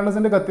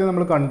ഇൻകാൻഡസെൻ്റ് കത്തി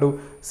നമ്മൾ കണ്ടു,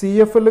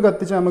 CFL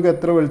കത്തിച്ചാൽ നമുക്ക്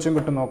എത്ര വെളിച്ചം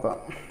കിട്ടും നോക്കാം.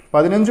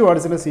 15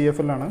 വാട്ട്സിൻ്റെ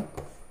CFL ആണ്.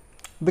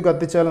 ഇത്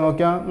കത്തിച്ചാൽ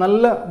നോക്കിയാൽ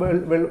നല്ല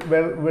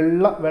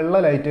വെള്ള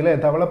ലൈറ്റ് അല്ലേ,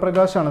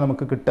 ധവളപ്രകാശമാണ്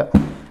നമുക്ക് കിട്ടുക.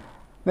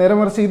 നേരെ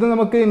മറിച്ച് ഇത്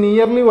നമുക്ക്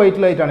നിയർലി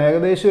വൈറ്റ് ലൈറ്റാണ്,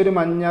 ഏകദേശം ഒരു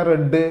മഞ്ഞ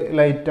റെഡ്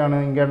ലൈറ്റാണ്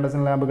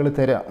ഇൻകാൻഡസെന്റ് ലാമ്പുകൾ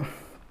തരാം.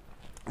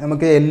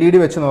 നമുക്ക് LED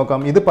വെച്ച്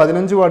നോക്കാം. ഇത്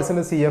 15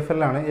 വാട്ട്സിൻ്റെ CFL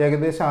ആണ്.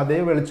 ഏകദേശം അതേ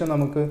വെളിച്ചം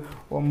നമുക്ക്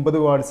 9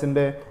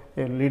 വാട്ട്സിൻ്റെ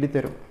LED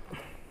തരും.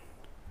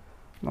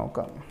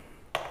 നോക്കാം,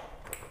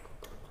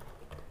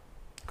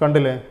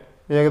 കണ്ടില്ലേ,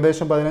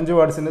 ഏകദേശം 15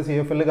 വാട്ട്സിൻ്റെ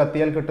CFL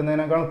കത്തിയാൽ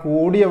കിട്ടുന്നതിനേക്കാൾ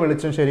കൂടിയ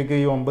വെളിച്ചം ശരിക്കും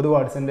ഈ 9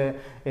 വാട്ട്സിൻ്റെ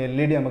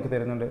LED നമുക്ക്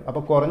തരുന്നുണ്ട്.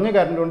 അപ്പോൾ കുറഞ്ഞ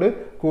കറണ്ട് കൊണ്ട്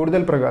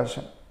കൂടുതൽ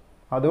പ്രകാശം.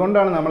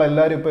 അതുകൊണ്ടാണ്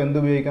നമ്മളെല്ലാവരും ഇപ്പോൾ എന്ത്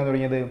ഉപയോഗിക്കാൻ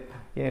തുടങ്ങിയത്,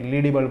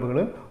 LED ബൾബുകൾ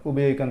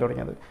ഉപയോഗിക്കാൻ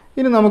തുടങ്ങിയത്.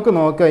 ഇനി നമുക്ക്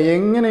നോക്കാം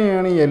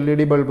എങ്ങനെയാണ് ഈ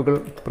LED ബൾബുകൾ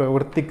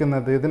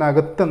പ്രവർത്തിക്കുന്നത്,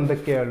 ഇതിനകത്ത്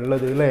എന്തൊക്കെയാണ്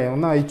ഉള്ളത് അല്ലേ.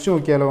 ഒന്ന് അയച്ചു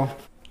നോക്കിയാലോ.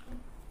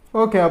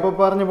 ഓക്കെ, അപ്പോൾ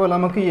പറഞ്ഞ പോലെ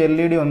നമുക്ക് ഈ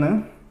LED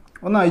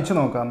ഒന്ന് അയച്ചു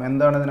നോക്കാം,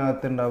 എന്താണ്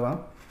ഇതിനകത്ത് ഉണ്ടാവുക.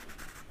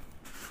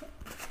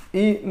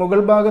 ഈ മുകൾ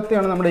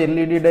ഭാഗത്തെയാണ് നമ്മുടെ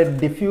LED-യുടെ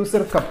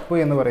ഡിഫ്യൂസർ കപ്പ്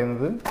എന്ന്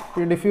പറയുന്നത്.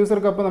 ഈ ഡിഫ്യൂസർ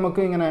കപ്പ്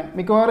നമുക്ക് ഇങ്ങനെ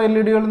മിക്കവാറും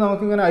LED-കൾ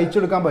നമുക്കിങ്ങനെ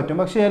അയച്ചെടുക്കാൻ പറ്റും.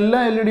 പക്ഷേ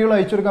എല്ലാ LED-കളും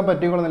അയച്ചെടുക്കാൻ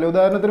പറ്റിക്കൊള്ളുന്നില്ല.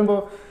 ഉദാഹരണത്തിന്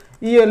ഇപ്പോൾ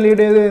ഈ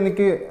LED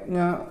എനിക്ക്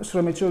ഞാൻ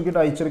ശ്രമിച്ചു നോക്കിയിട്ട്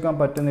അയച്ചെടുക്കാൻ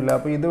പറ്റുന്നില്ല.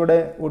 അപ്പോൾ ഇതിവിടെ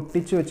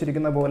ഒട്ടിച്ച്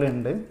വെച്ചിരിക്കുന്ന പോലെ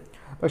ഉണ്ട്.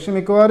 പക്ഷേ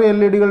മിക്കവാറും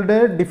LED-കളുടെ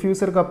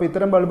ഡിഫ്യൂസർ കപ്പ്,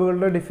 ഇത്തരം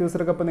ബൾബുകളുടെ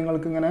ഡിഫ്യൂസർ കപ്പ്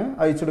നിങ്ങൾക്ക് ഇങ്ങനെ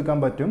അയച്ചെടുക്കാൻ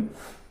പറ്റും.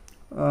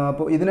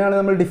 അപ്പോൾ ഇതിനാണ്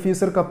നമ്മൾ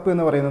ഡിഫ്യൂസർ കപ്പ്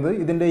എന്ന് പറയുന്നത്.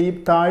 ഇതിൻ്റെ ഈ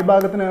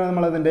താഴ്ഭാഗത്തിനാണ്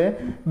നമ്മളതിൻ്റെ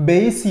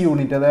ബേസ്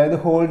യൂണിറ്റ്, അതായത്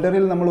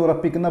ഹോൾഡറിൽ നമ്മൾ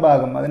ഉറപ്പിക്കുന്ന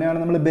ഭാഗം, അതിനെയാണ്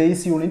നമ്മൾ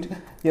ബേസ് യൂണിറ്റ്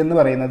എന്ന്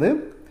പറയുന്നത്.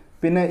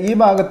 പിന്നെ ഈ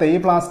ഭാഗത്തെ ഈ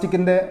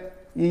പ്ലാസ്റ്റിക്കിൻ്റെ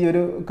ഈ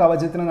ഒരു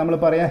കവചത്തിന് നമ്മൾ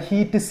പറയുക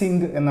ഹീറ്റ്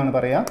സിങ്ക് എന്നാണ്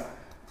പറയുക.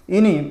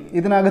 ഇനി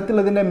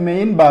ഇതിനകത്തുള്ളതിൻ്റെ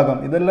മെയിൻ ഭാഗം,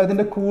 ഇതെല്ലാം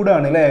ഇതിൻ്റെ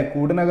കൂടാണ് അല്ലേ.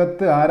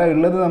 കൂടിനകത്ത് ആരാ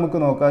ഉള്ളത് നമുക്ക്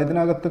നോക്കാം.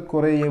 ഇതിനകത്ത്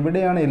കുറേ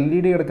എവിടെയാണ്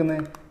LED കിടക്കുന്നത്.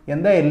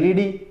 എന്താ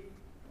LED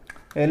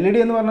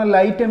എന്ന് പറഞ്ഞാൽ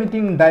ലൈറ്റ്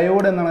എമിറ്റിംഗ്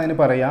ഡയോഡ് എന്നാണ് അതിന്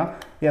പറയുക.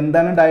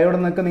 എന്താണ് ഡയോഡ്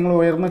എന്നൊക്കെ നിങ്ങൾ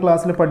ഉയർന്ന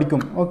ക്ലാസ്സിൽ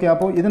പഠിക്കും. ഓക്കെ,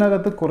 അപ്പോൾ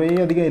ഇതിനകത്ത് കുറേ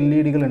അധികം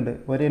LED-കളുണ്ട്.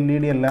 ഒരു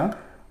LED അല്ല,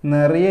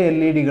 നിറയെ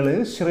LED-കൾ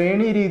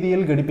ശ്രേണി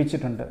രീതിയിൽ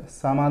ഘടിപ്പിച്ചിട്ടുണ്ട്.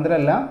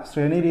 സമാന്തരമല്ല,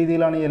 ശ്രേണി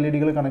രീതിയിലാണ് ഈ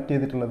LED-കൾ കണക്ട്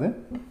ചെയ്തിട്ടുള്ളത്.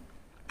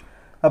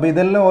 അപ്പോൾ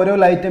ഇതെല്ലാം ഓരോ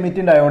ലൈറ്റ്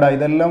എമിറ്റിംഗ് ഡയോഡാണ്.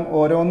 ഇതെല്ലാം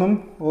ഓരോന്നും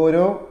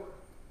ഓരോ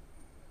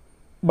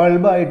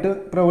ബൾബായിട്ട്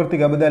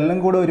പ്രവർത്തിക്കുക. അപ്പോൾ ഇതെല്ലാം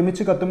കൂടെ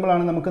ഒരുമിച്ച്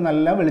കത്തുമ്പോഴാണ് നമുക്ക്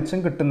നല്ല വെളിച്ചം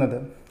കിട്ടുന്നത്.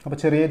 അപ്പോൾ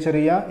ചെറിയ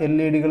ചെറിയ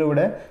LED-കൾ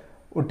ഇവിടെ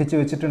ഒട്ടിച്ച്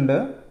വെച്ചിട്ടുണ്ട്.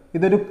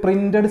 ഇതൊരു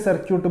പ്രിൻറ്റഡ്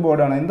സർക്യൂട്ട്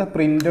ബോർഡാണ്. എന്താ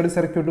പ്രിൻറ്റഡ്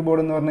സർക്യൂട്ട്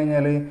ബോർഡ് എന്ന് പറഞ്ഞു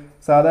കഴിഞ്ഞാൽ,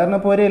 സാധാരണ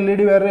ഇപ്പോൾ ഒരു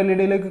LED വേറെ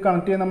LED-യിലേക്ക്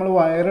കണക്ട് ചെയ്യാൻ നമ്മൾ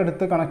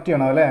വയറെടുത്ത് കണക്ട്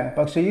ചെയ്യണം അല്ലേ.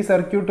 പക്ഷേ ഈ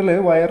സർക്യൂട്ടിൽ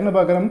വയറിന്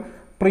പകരം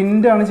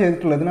പ്രിൻ്റാണ്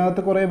ചെയ്തിട്ടുള്ളത്.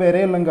 ഇതിനകത്ത് കുറേ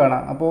വരയെല്ലാം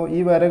കാണാം. അപ്പോൾ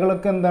ഈ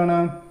വരകളൊക്കെ എന്താണ്,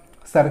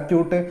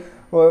 സർക്യൂട്ട്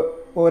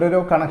ഓരോരോ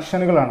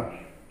കണക്ഷനുകളാണ്.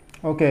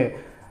 ഓക്കെ,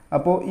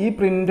 അപ്പോൾ ഈ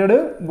പ്രിൻറ്റഡ്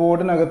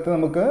ബോർഡിനകത്ത്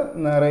നമുക്ക്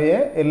നിറയെ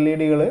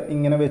LED-കൾ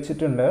ഇങ്ങനെ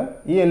വെച്ചിട്ടുണ്ട്.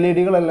 ഈ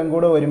LED-കളെല്ലാം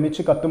കൂടെ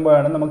ഒരുമിച്ച്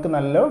കത്തുമ്പോഴാണ് നമുക്ക്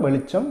നല്ല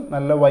വെളിച്ചം,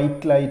 നല്ല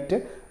വൈറ്റ് ലൈറ്റ്,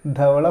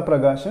 ധവള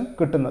പ്രകാശം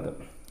കിട്ടുന്നത്.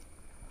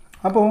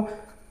 അപ്പോൾ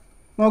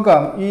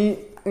നോക്കാം,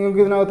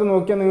 നിങ്ങൾക്ക് ഇതിനകത്ത്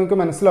നോക്കിയാൽ നിങ്ങൾക്ക്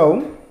മനസ്സിലാവും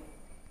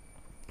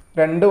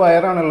 2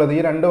 വയറാണുള്ളത്.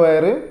 ഈ 2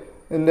 വയർ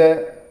ഇതിൻ്റെ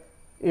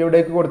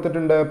എവിടേക്ക്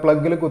കൊടുത്തിട്ടുണ്ട്,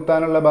 പ്ലഗിൽ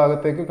കുത്താനുള്ള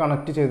ഭാഗത്തേക്ക്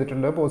കണക്ട്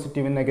ചെയ്തിട്ടുണ്ട്,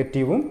 പോസിറ്റീവും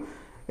നെഗറ്റീവും.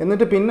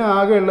 എന്നിട്ട് പിന്നെ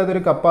ആകെ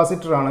ഉള്ളതൊരു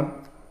കപ്പാസിറ്ററാണ്.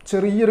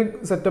 ചെറിയൊരു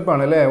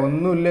സെറ്റപ്പാണ് അല്ലേ,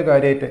 ഒന്നുമില്ല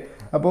കാര്യമായിട്ട്.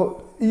 അപ്പോൾ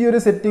ഈ ഒരു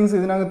സെറ്റിങ്സ്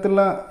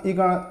ഇതിനകത്തുള്ള ഈ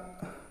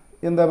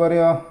എന്താ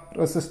പറയുക,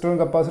 റെസിസ്റ്ററും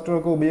കപ്പാസിറ്ററും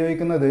ഒക്കെ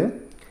ഉപയോഗിക്കുന്നത്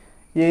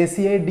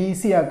AC-യെ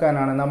DC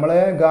ആക്കാനാണ്. നമ്മളെ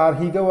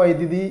ഗാർഹിക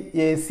വൈദ്യുതി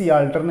AC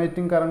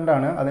ആൾട്ടർനേറ്റിംഗ്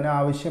കറണ്ടാണ്,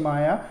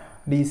 അതിനാവശ്യമായ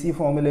DC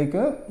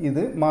ഫോമിലേക്ക്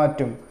ഇത്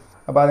മാറ്റും.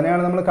 അപ്പോൾ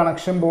അതിനെയാണ് നമ്മൾ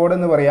കണക്ഷൻ ബോർഡ്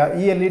എന്ന് പറയുക.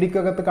 ഈ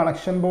LED-ക്കകത്ത്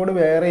കണക്ഷൻ ബോർഡ്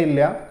വേറെ ഇല്ല.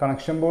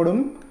 കണക്ഷൻ ബോർഡും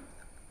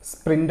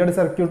പ്രിൻറ്റഡ്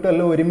സർക്യൂട്ടും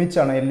എല്ലാം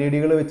ഒരുമിച്ചാണ്.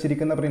 LED-കൾ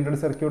വെച്ചിരിക്കുന്ന പ്രിൻറ്റഡ്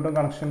സർക്യൂട്ടും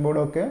കണക്ഷൻ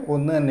ബോർഡും ഒക്കെ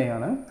ഒന്ന്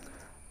തന്നെയാണ്.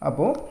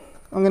 അപ്പോൾ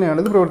അങ്ങനെയാണ്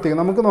ഇത്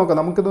പ്രവർത്തിക്കുന്നത്. നമുക്ക് നോക്കാം,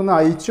 നമുക്കിതൊന്ന്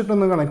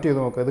അയച്ചിട്ടൊന്ന് കണക്ട് ചെയ്ത്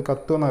നോക്കാം. ഇത്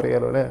കത്തുമെന്ന്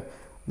അറിയാലോ അല്ലേ?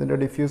 ഇതിൻ്റെ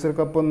ഡിഫ്യൂസർ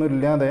കപ്പൊന്നും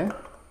ഇല്ലാതെ.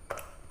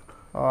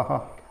 ആഹാ,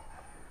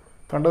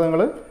 കണ്ടോ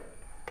നിങ്ങൾ?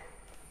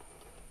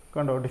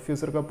 കണ്ടോ?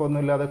 ഡിഫ്യൂസർ കപ്പൊന്നും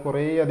ഇല്ലാതെ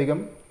കുറേ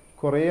അധികം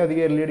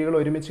LED-കൾ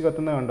ഒരുമിച്ച്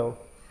കത്തുന്നത് കണ്ടോ?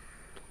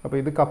 അപ്പോൾ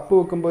ഇത് കപ്പ്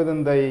വെക്കുമ്പോൾ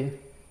ഇതെന്തായി?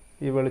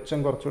 ഈ വെളിച്ചം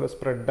കുറച്ചുകൂടെ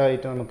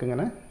സ്പ്രെഡായിട്ട്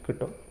നമുക്കിങ്ങനെ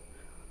കിട്ടും.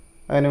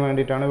 അതിന്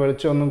വേണ്ടിയിട്ടാണ്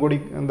വെളിച്ചം ഒന്നും കൂടി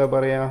എന്താ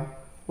പറയുക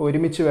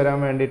ഒരുമിച്ച് വരാൻ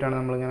വേണ്ടിയിട്ടാണ്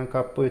നമ്മളിങ്ങനെ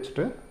കപ്പ്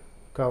വെച്ചിട്ട്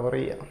കവർ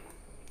ചെയ്യുക.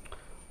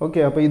 ഓക്കെ,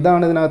 അപ്പോൾ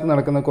ഇതാണ് ഇതിനകത്ത്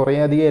നടക്കുന്നത്. കുറേ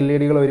അധികം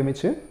LED-കൾ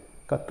ഒരുമിച്ച്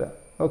കത്തുക.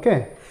 Okay,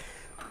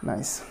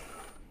 nice.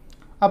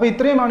 അപ്പോൾ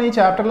ഇത്രയുമാണ് ഈ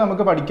ചാപ്റ്ററിൽ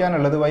നമുക്ക്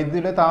പഠിക്കാനുള്ളത്.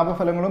 വൈദ്യുതിയുടെ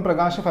താപഫലങ്ങളും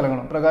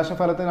പ്രകാശഫലങ്ങളും.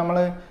 പ്രകാശഫലത്തിൽ നമ്മൾ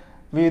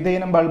വിവിധ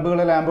ഇനം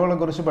ബൾബുകളെ ലാമ്പുകളെ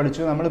കുറിച്ച്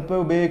പഠിച്ചു. നമ്മളിപ്പോൾ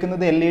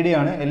ഉപയോഗിക്കുന്നത് LED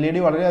ആണ്. LED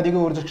വളരെയധികം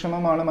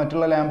ഊർജ്ജക്ഷമമാണ്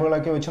മറ്റുള്ള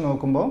ലാമ്പുകളൊക്കെ വെച്ച്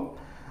നോക്കുമ്പോൾ.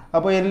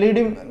 അപ്പോൾ LED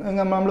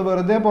നമ്മൾ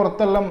വെറുതെ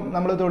പുറത്തെല്ലാം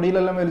നമ്മൾ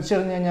തൊടിയിലെല്ലാം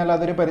വലിച്ചെറിഞ്ഞ് കഴിഞ്ഞാൽ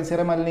അതൊരു പരിസര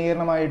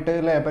മലിനീകരണമായിട്ട്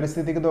അല്ലേ,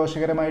 പരിസ്ഥിതിക്ക്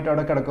ദോഷകരമായിട്ട്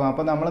അവിടെ കിടക്കും.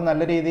 അപ്പോൾ നമ്മൾ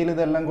നല്ല രീതിയിൽ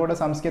ഇതെല്ലാം കൂടെ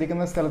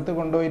സംസ്കരിക്കുന്ന സ്ഥലത്ത്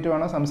കൊണ്ടുപോയിട്ട്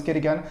വേണം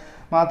സംസ്കരിക്കാൻ.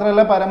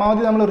 മാത്രമല്ല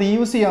പരമാവധി നമ്മൾ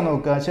റീയൂസ് ചെയ്യാൻ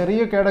നോക്കുക.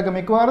 ചെറിയ കേടൊക്കെ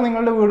മിക്കവാറും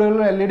നിങ്ങളുടെ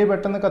വീടുകളിൽ LED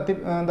പെട്ടെന്ന്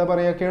എന്താ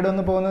പറയുക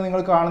കേടൊന്ന് പോകുന്നത്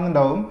നിങ്ങൾ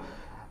കാണുന്നുണ്ടാവും.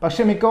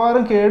 പക്ഷേ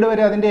മിക്കവാറും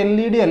കേടുവരിക അതിൻ്റെ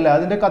LED അല്ല,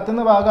 അതിൻ്റെ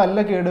കത്തുന്ന ഭാഗം അല്ല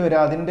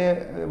കേടുവരിക. അതിൻ്റെ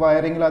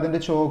വയറിങ്ങിൽ അതിൻ്റെ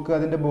ചോക്ക്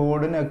അതിൻ്റെ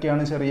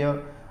ബോർഡിനൊക്കെയാണ് ചെറിയ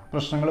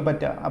പ്രശ്നങ്ങൾ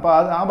പറ്റുക. അപ്പോൾ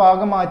ആ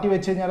ഭാഗം മാറ്റി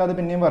വെച്ച് കഴിഞ്ഞാൽ അത്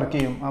പിന്നെയും വർക്ക്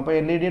ചെയ്യും. അപ്പോൾ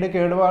LED-യുടെ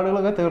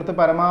കേടുപാടുകളൊക്കെ തീർത്ത്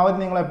പരമാവധി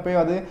നിങ്ങൾ എപ്പോഴും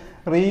അത്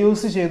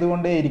റീയൂസ്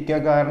ചെയ്തുകൊണ്ടേ ഇരിക്കുക.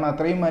 കാരണം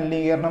അത്രയും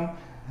മലിനീകരണം,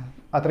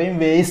 അത്രയും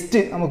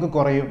വേസ്റ്റ് നമുക്ക്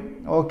കുറയും.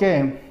 ഓക്കെ,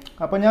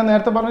 അപ്പോൾ ഞാൻ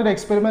നേരത്തെ പറഞ്ഞൊരു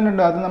എക്സ്പെരിമെൻ്റ്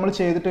ഉണ്ട്. അത് നമ്മൾ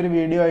ചെയ്തിട്ടൊരു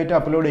വീഡിയോ ആയിട്ട്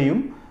അപ്ലോഡ് ചെയ്യും.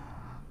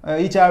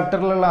 ഈ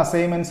ചാപ്റ്ററിലുള്ള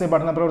അസൈൻമെൻറ്റ്സ്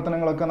പഠന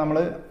പ്രവർത്തനങ്ങളൊക്കെ നമ്മൾ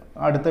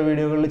അടുത്ത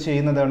വീഡിയോകളിൽ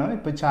ചെയ്യുന്നതാണ്.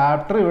 ഇപ്പോൾ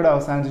ചാപ്റ്റർ ഇവിടെ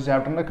അവസാനിച്ചു,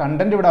 ചാപ്റ്ററിൻ്റെ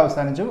കണ്ടൻറ്റ് ഇവിടെ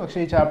അവസാനിച്ചു. പക്ഷേ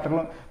ഈ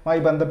ചാപ്റ്ററുമായി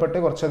ബന്ധപ്പെട്ട്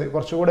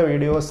കുറച്ചുകൂടെ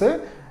വീഡിയോസ്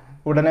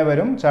ഉടനെ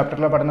വരും.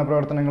 ചാപ്റ്ററിലെ പഠന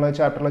പ്രവർത്തനങ്ങൾ,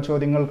 ചാപ്റ്ററിലെ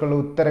ചോദ്യങ്ങൾക്കുള്ള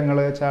ഉത്തരങ്ങൾ,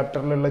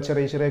 ചാപ്റ്ററിലുള്ള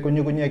ചെറിയ ചെറിയ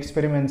കുഞ്ഞു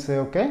എക്സ്പെരിമെൻറ്റ്സ്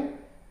ഒക്കെ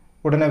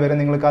ഉടനെ വരും.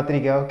 നിങ്ങൾ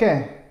കാത്തിരിക്കുക. ഓക്കെ,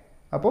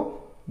 അപ്പോൾ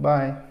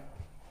ബൈ.